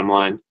the bottom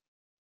line?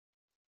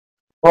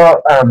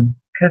 Well,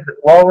 because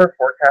while we're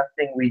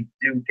forecasting, we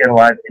do get a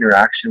lot of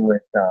interaction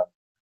with,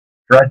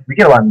 for us, we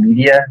get a lot of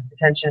media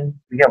attention.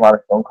 We get a lot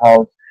of phone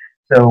calls.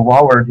 So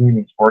while we're doing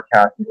these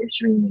forecasts and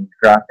issuing these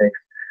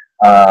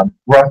graphics,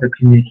 we're also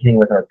communicating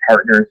with our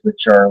partners,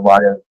 which are a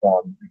lot of,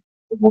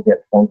 we'll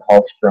get phone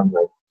calls from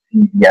like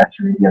CBS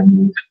Radio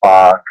News,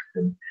 Fox,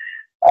 and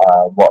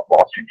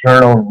Wall Street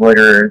Journal,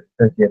 Reuters,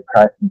 Associated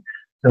Press. And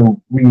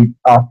so we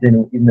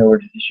often, even though we're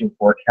just issuing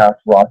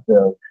forecasts, we're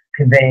also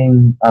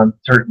conveying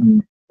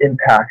certain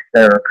impacts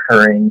that are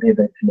occurring. They'd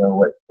like to know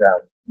what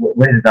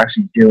it is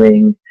actually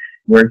doing,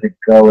 where is it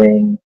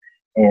going,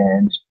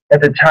 and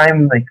at the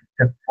time, like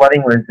the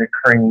flooding was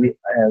occurring, we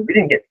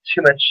didn't get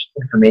too much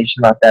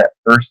information about that at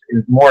first. It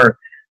was more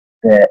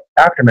the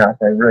aftermath.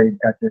 I really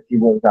got to see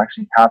what was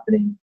actually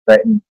happening,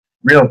 but in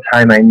real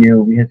time, I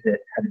knew we had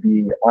to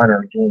be on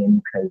our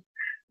game because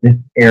this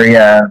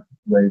area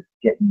was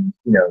getting,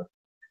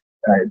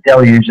 a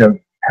deluge of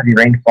heavy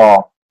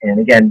rainfall. And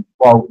again,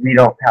 while we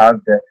don't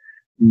have the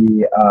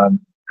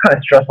kind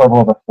of stress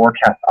level of a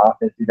forecast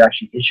office, we've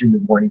actually issued the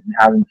warnings and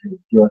having to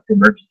deal with the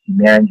emergency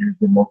managers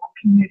and local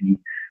community.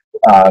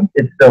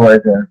 It still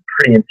is a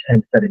pretty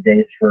intense set of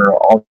days for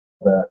all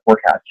the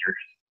forecasters.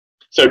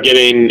 So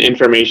getting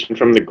information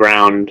from the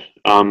ground,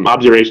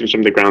 observations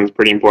from the ground is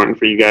pretty important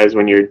for you guys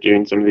when you're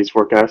doing some of these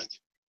forecasts?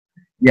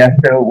 Yeah,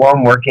 so while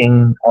I'm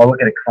working, I'll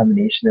look at a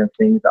combination of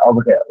things. I'll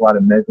look at a lot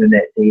of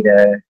Mesonet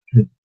data,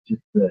 because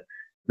just the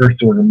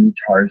first order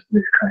METARs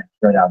that's kind of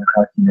spread out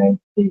across the United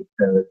States.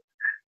 So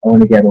I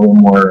want to get a little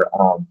more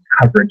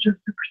coverage of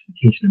the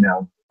precipitation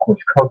amount. Of course,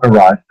 cocoa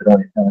rods, but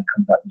only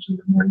comes out usually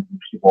in the morning when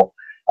people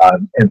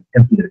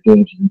empty their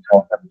gauges and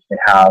tell us how much they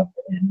have.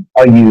 And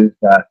I'll use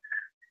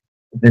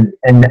the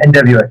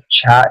NWS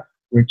chat,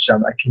 which I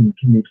can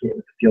communicate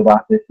with the field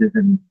offices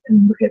and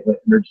look at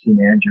what emergency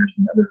managers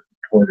and other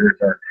reporters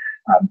are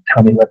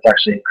tell me what's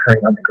actually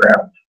occurring on the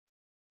ground.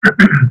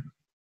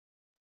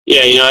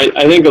 Yeah,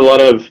 I think a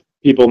lot of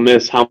people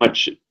miss how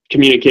much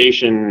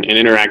communication and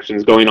interaction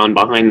is going on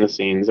behind the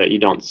scenes that you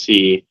don't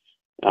see.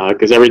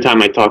 Because every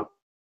time I talk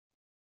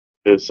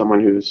to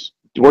someone who's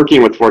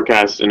working with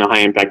forecasts in a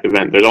high impact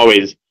event, there's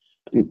always,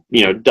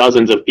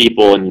 dozens of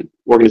people and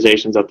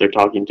organizations that they're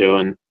talking to,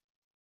 and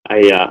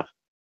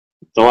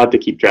it's a lot to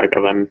keep track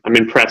of. I'm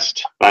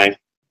impressed by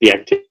the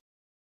activity,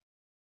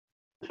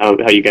 how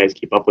you guys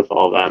keep up with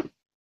all of that.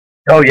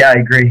 Oh yeah, I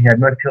agree. Yeah,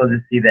 most people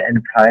just see the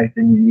end product,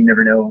 and you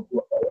never know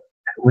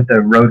what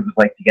the road was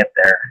like to get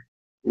there.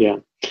 Yeah.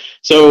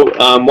 So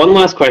one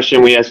last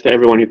question we ask to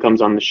everyone who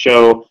comes on the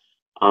show.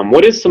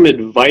 What is some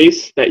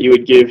advice that you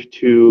would give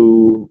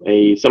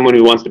to someone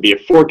who wants to be a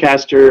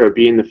forecaster or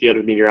be in the field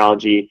of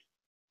meteorology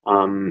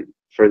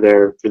for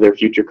their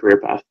future career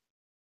path?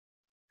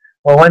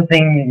 Well, one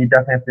thing you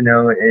definitely have to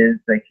know is,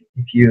 like,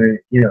 if you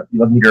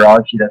love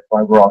meteorology, that's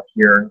why we're all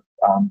here.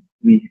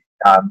 We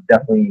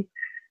definitely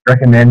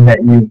recommend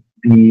that you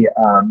be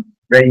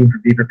ready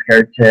and be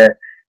prepared to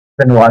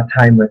spend a lot of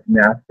time with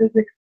math,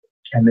 physics,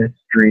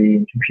 chemistry,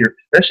 and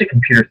especially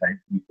computer science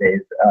these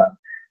days.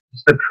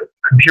 Just the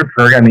computer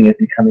programming is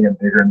becoming a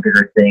bigger and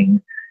bigger thing,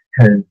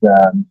 because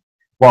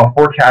while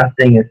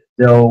forecasting is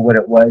still what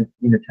it was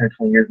 10 or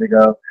 20 years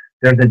ago,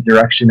 there's a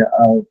direction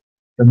of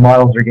the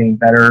models are getting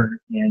better,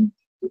 and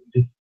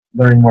just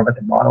learning more about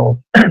the models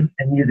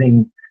and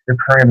using the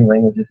programming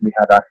languages we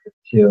have access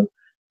to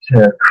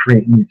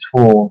create new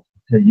tools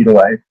to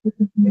utilize this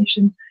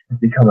information has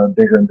become a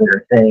bigger and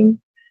bigger thing.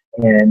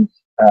 And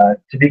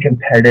to be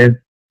competitive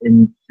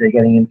in, say,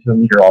 getting into a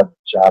meteorology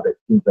job, it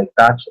seems like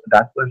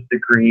bachelor's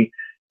degree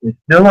is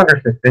no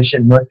longer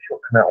sufficient. Most people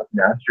come out with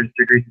master's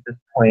degrees at this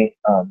point.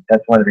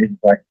 That's one of the reasons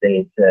why I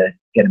stayed to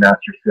get a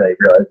master's, because I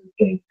realized it's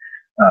getting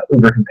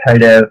uber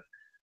competitive.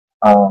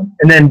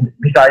 And then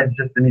besides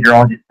just the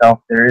meteorology itself,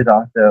 there is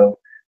also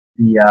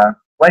the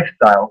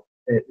lifestyle.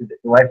 The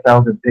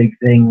lifestyle is a big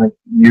thing. Like,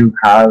 you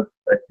have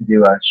to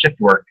do shift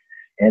work,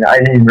 and I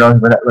didn't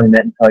realize what that really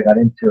meant until I got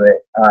into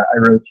it. I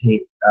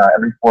rotate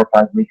every 4 or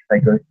 5 weeks. I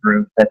go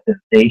through sets of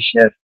day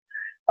shifts,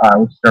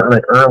 which start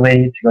really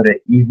early to go to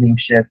evening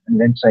shifts, and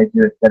eventually I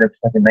do a set of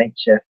second night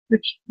shifts,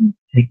 which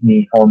take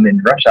me home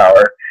in rush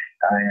hour.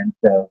 And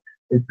so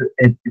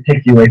it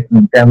takes you away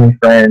from family,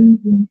 friends,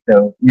 and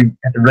so you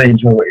have to really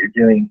enjoy what you're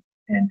doing,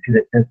 and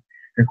because it does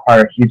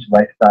require a huge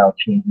lifestyle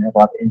change and have a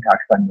lot of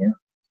impacts on you.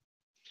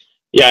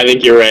 Yeah, I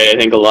think you're right. I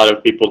think a lot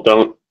of people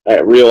don't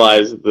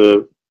realize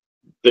the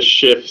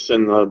shifts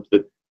and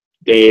the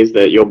days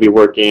that you'll be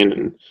working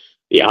and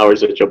the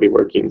hours that you'll be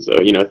working. So,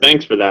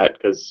 thanks for that,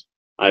 because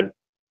I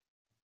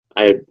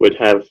would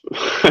have,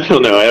 I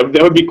don't know,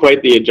 that would be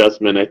quite the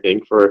adjustment, I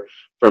think, for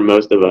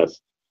most of us.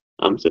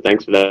 So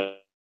thanks for that.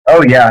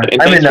 Oh yeah,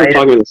 and I'm a night.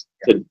 I'm a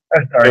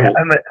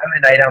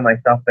night owl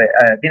myself, but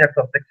being up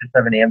till 6 or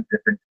 7 a.m. is a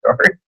different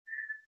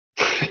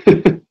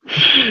story.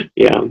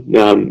 Yeah.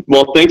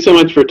 Well, thanks so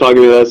much for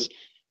talking with us,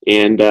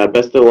 and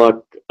best of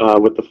luck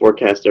with the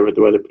forecast over at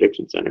the Weather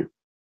Prediction Center.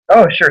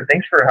 Oh, sure.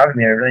 Thanks for having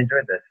me. I really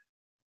enjoyed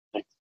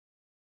this.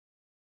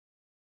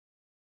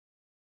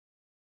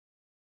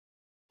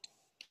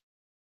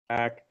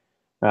 back.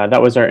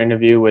 That was our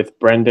interview with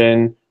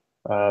Brendon,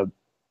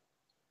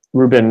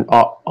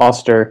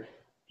 Rubin-Oster,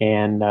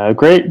 and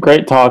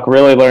great talk.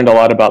 Really learned a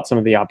lot about some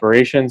of the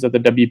operations of the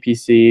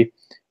WPC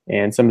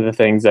and some of the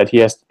things that he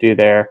has to do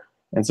there,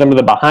 and some of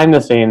the behind the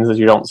scenes that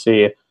you don't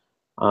see.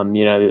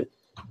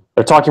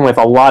 They're talking with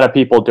a lot of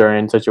people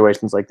during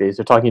situations like these.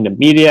 They're talking to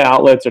media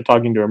outlets. They're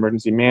talking to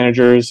emergency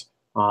managers.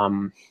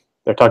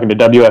 They're talking to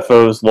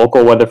WFOs,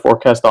 local weather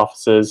forecast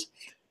offices,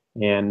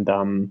 and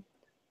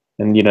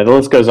the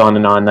list goes on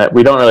and on that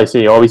we don't really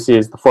see. All we see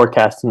is the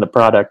forecast and the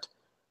product,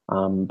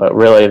 but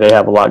really they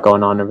have a lot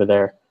going on over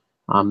there.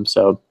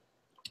 So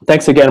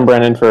thanks again,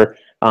 Brendon, for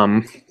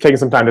taking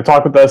some time to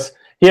talk with us.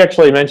 He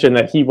actually mentioned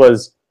that he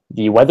was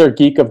the Weather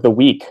Geek of the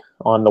Week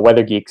on the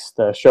Weather Geeks,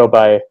 the show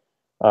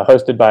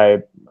hosted by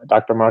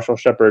Dr. Marshall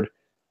Shepard.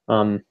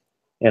 And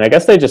I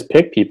guess they just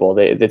pick people.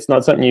 It's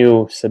not something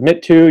you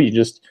submit to.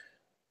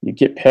 You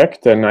get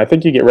picked, and I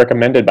think you get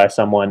recommended by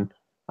someone.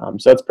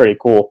 So that's pretty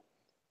cool.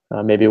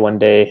 Maybe one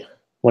day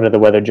one of the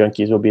Weather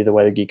Junkies will be the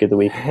Weather Geek of the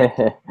Week.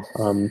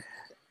 So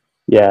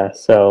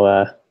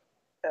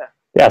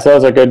that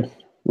was a good,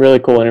 really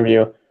cool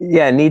interview.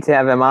 Yeah, neat to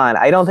have him on.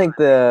 I don't think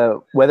the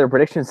Weather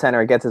Prediction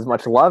Center gets as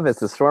much love as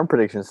the Storm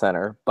Prediction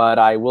Center, but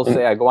I will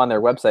say I go on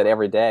their website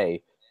every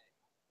day.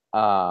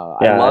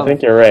 I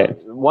think you're right.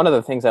 One of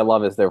the things I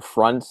love is their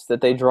fronts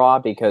that they draw,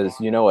 because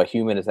a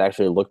human has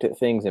actually looked at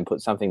things and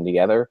put something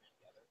together.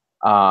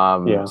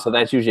 So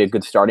that's usually a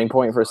good starting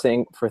point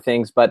for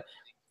things. But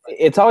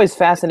it's always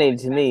fascinating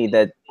to me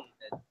that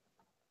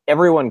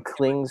everyone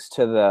clings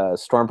to the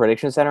Storm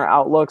Prediction Center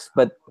outlooks,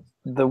 but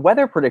the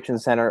Weather Prediction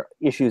Center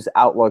issues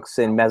outlooks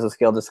in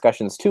mesoscale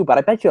discussions too. But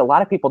I bet you a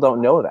lot of people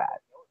don't know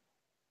that.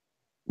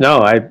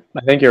 No, I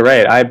think you're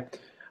right.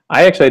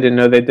 I actually didn't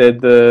know they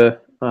did the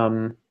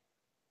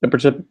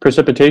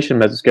precipitation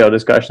mesoscale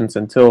discussions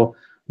until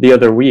the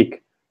other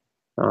week.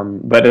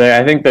 But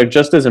I think they're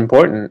just as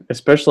important,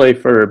 especially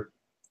for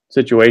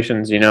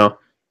situations,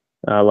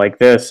 like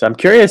this. I'm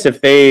curious if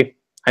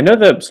I know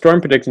the Storm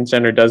Prediction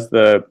Center does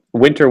the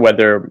winter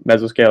weather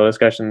mesoscale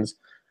discussions.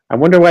 I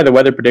wonder why the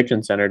Weather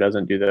Prediction Center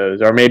doesn't do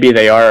those, or maybe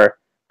they are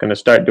going to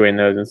start doing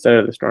those instead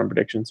of the Storm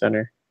Prediction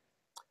Center.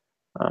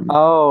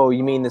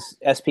 You mean this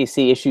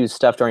SPC issues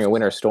stuff during a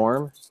winter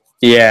storm?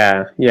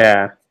 Yeah.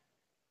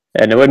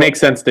 And it would make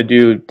sense to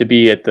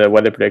be at the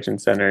Weather Prediction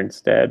Center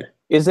instead.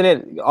 Isn't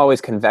it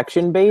always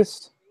convection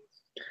based?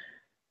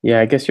 Yeah,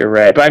 I guess you're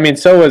right. But I mean,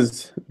 so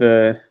was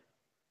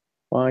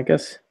I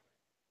guess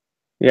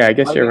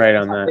you're right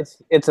on that.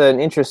 It's an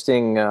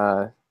interesting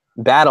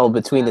battle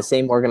between the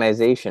same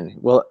organization.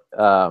 Well,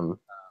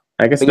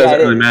 I guess it doesn't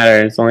really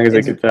matter as long as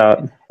it gets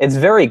out. It's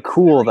very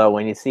cool though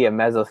when you see a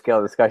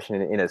mesoscale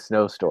discussion in a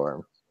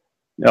snowstorm.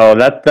 Oh,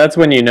 that's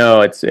when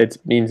it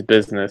means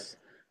business.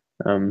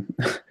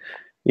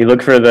 You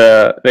look for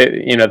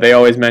they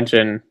always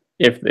mention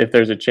if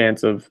there's a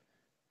chance of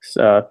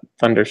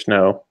thunder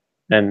snow,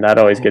 and that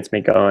always gets me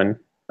going.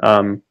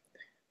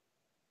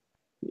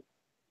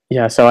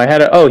 So I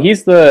had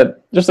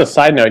just a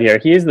side note here.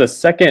 He's the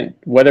second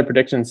Weather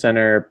Prediction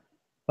Center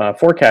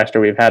forecaster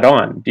we've had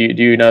on. Do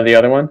you know the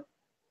other one?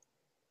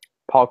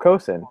 Paul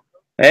Cosin.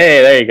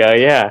 Hey, there you go.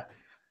 Yeah.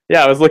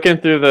 I was looking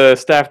through the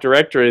staff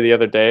directory the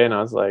other day, and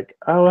I was like,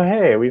 oh,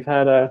 hey, we've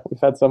had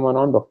someone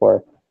on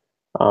before.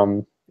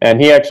 And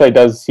he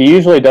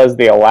usually does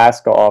the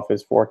Alaska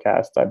office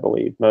forecast, I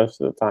believe, most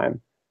of the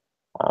time.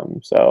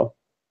 So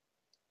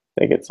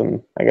they get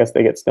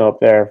snow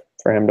up there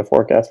for him to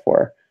forecast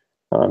for.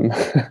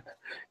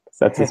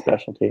 That's his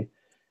specialty.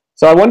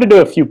 So I wanted to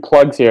do a few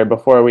plugs here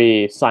before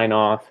we sign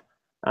off.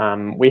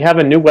 We have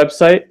a new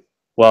website.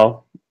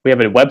 Well, we have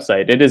a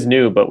website. It is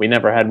new, but we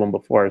never had one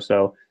before.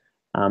 So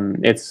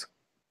it's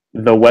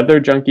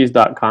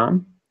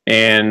theweatherjunkies.com.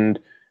 And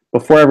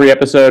before every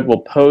episode,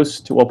 we'll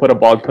put a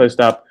blog post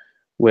up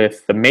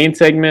with the main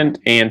segment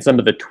and some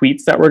of the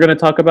tweets that we're going to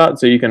talk about,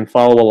 so you can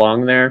follow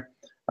along there.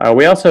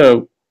 We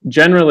also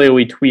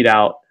generally tweet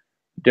out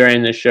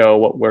during the show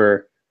what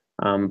we're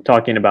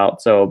talking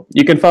about, so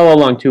you can follow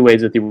along two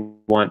ways if you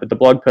want. But the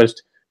blog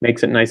post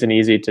makes it nice and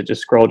easy to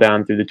just scroll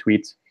down through the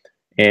tweets,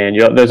 and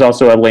there's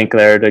also a link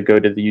there to go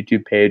to the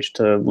YouTube page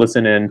to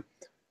listen in.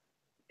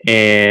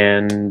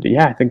 And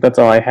I think that's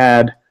all I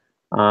had.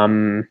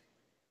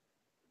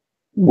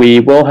 We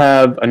will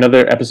have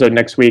another episode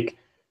next week,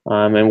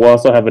 and we'll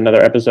also have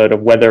another episode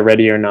of Weather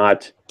Ready or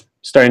Not,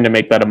 starting to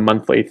make that a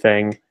monthly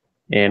thing.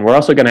 And we're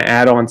also going to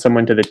add on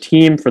someone to the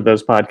team for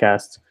those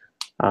podcasts.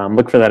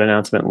 Look for that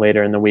announcement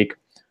later in the week.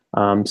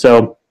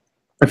 So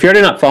if you're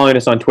already not following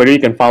us on Twitter, you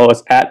can follow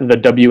us at the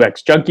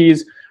WX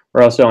Junkies.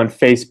 We're also on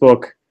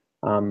Facebook.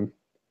 And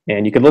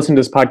you can listen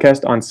to this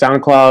podcast on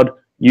SoundCloud,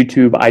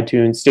 YouTube,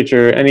 iTunes,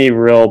 Stitcher, any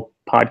real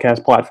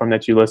podcast platform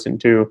that you listen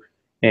to.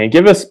 And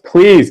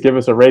please give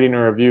us a rating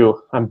or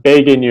review. I'm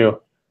begging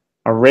you,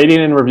 a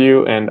rating and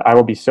review, and I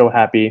will be so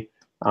happy,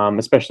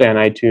 especially on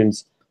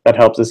iTunes. That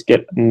helps us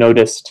get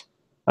noticed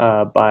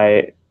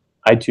by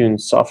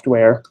iTunes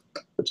software,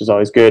 which is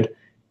always good.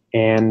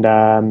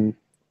 And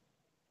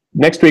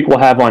next week we'll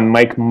have on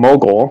Mike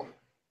Mogul,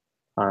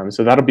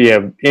 So that'll be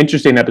an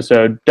interesting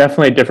episode.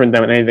 Definitely different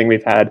than anything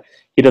we've had.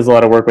 He does a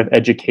lot of work with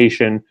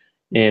education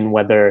in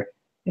weather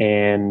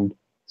and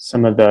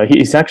some of the.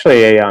 He's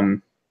actually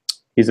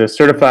he's a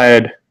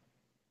certified.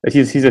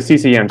 He's a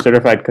CCM,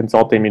 certified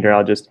consulting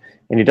meteorologist,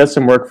 and he does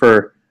some work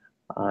for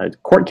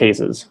court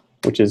cases,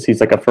 which is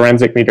he's like a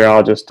forensic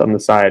meteorologist on the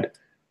side,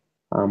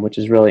 which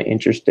is really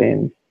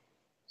interesting.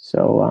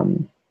 So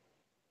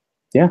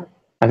yeah,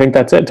 I think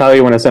that's it. Tyler,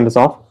 you want to send us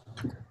off?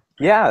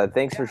 Yeah,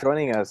 thanks for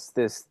joining us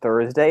this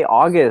Thursday.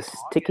 August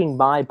ticking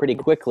by pretty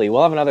quickly.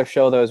 We'll have another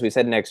show, though, as we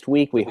said, next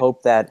week. We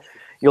hope that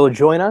you'll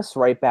join us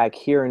right back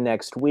here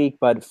next week.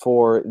 But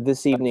for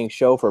this evening's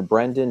show, for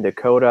Brendon,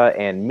 Dakota,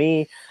 and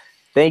me,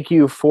 thank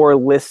you for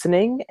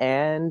listening,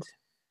 and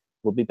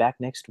we'll be back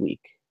next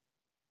week.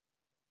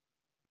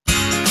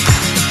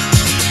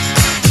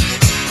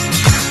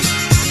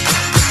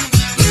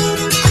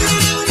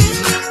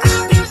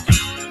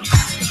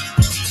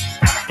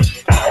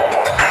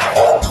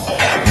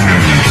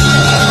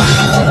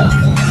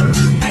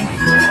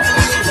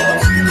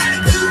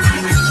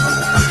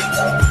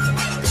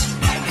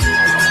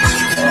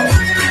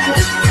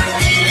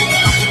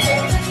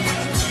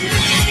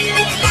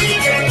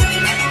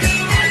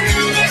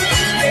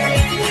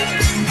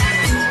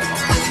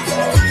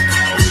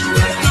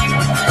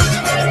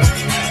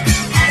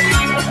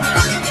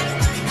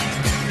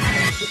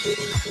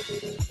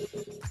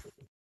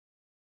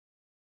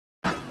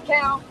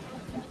 Cow.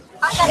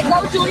 I gotta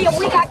go, Julia.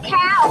 We got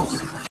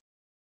cows.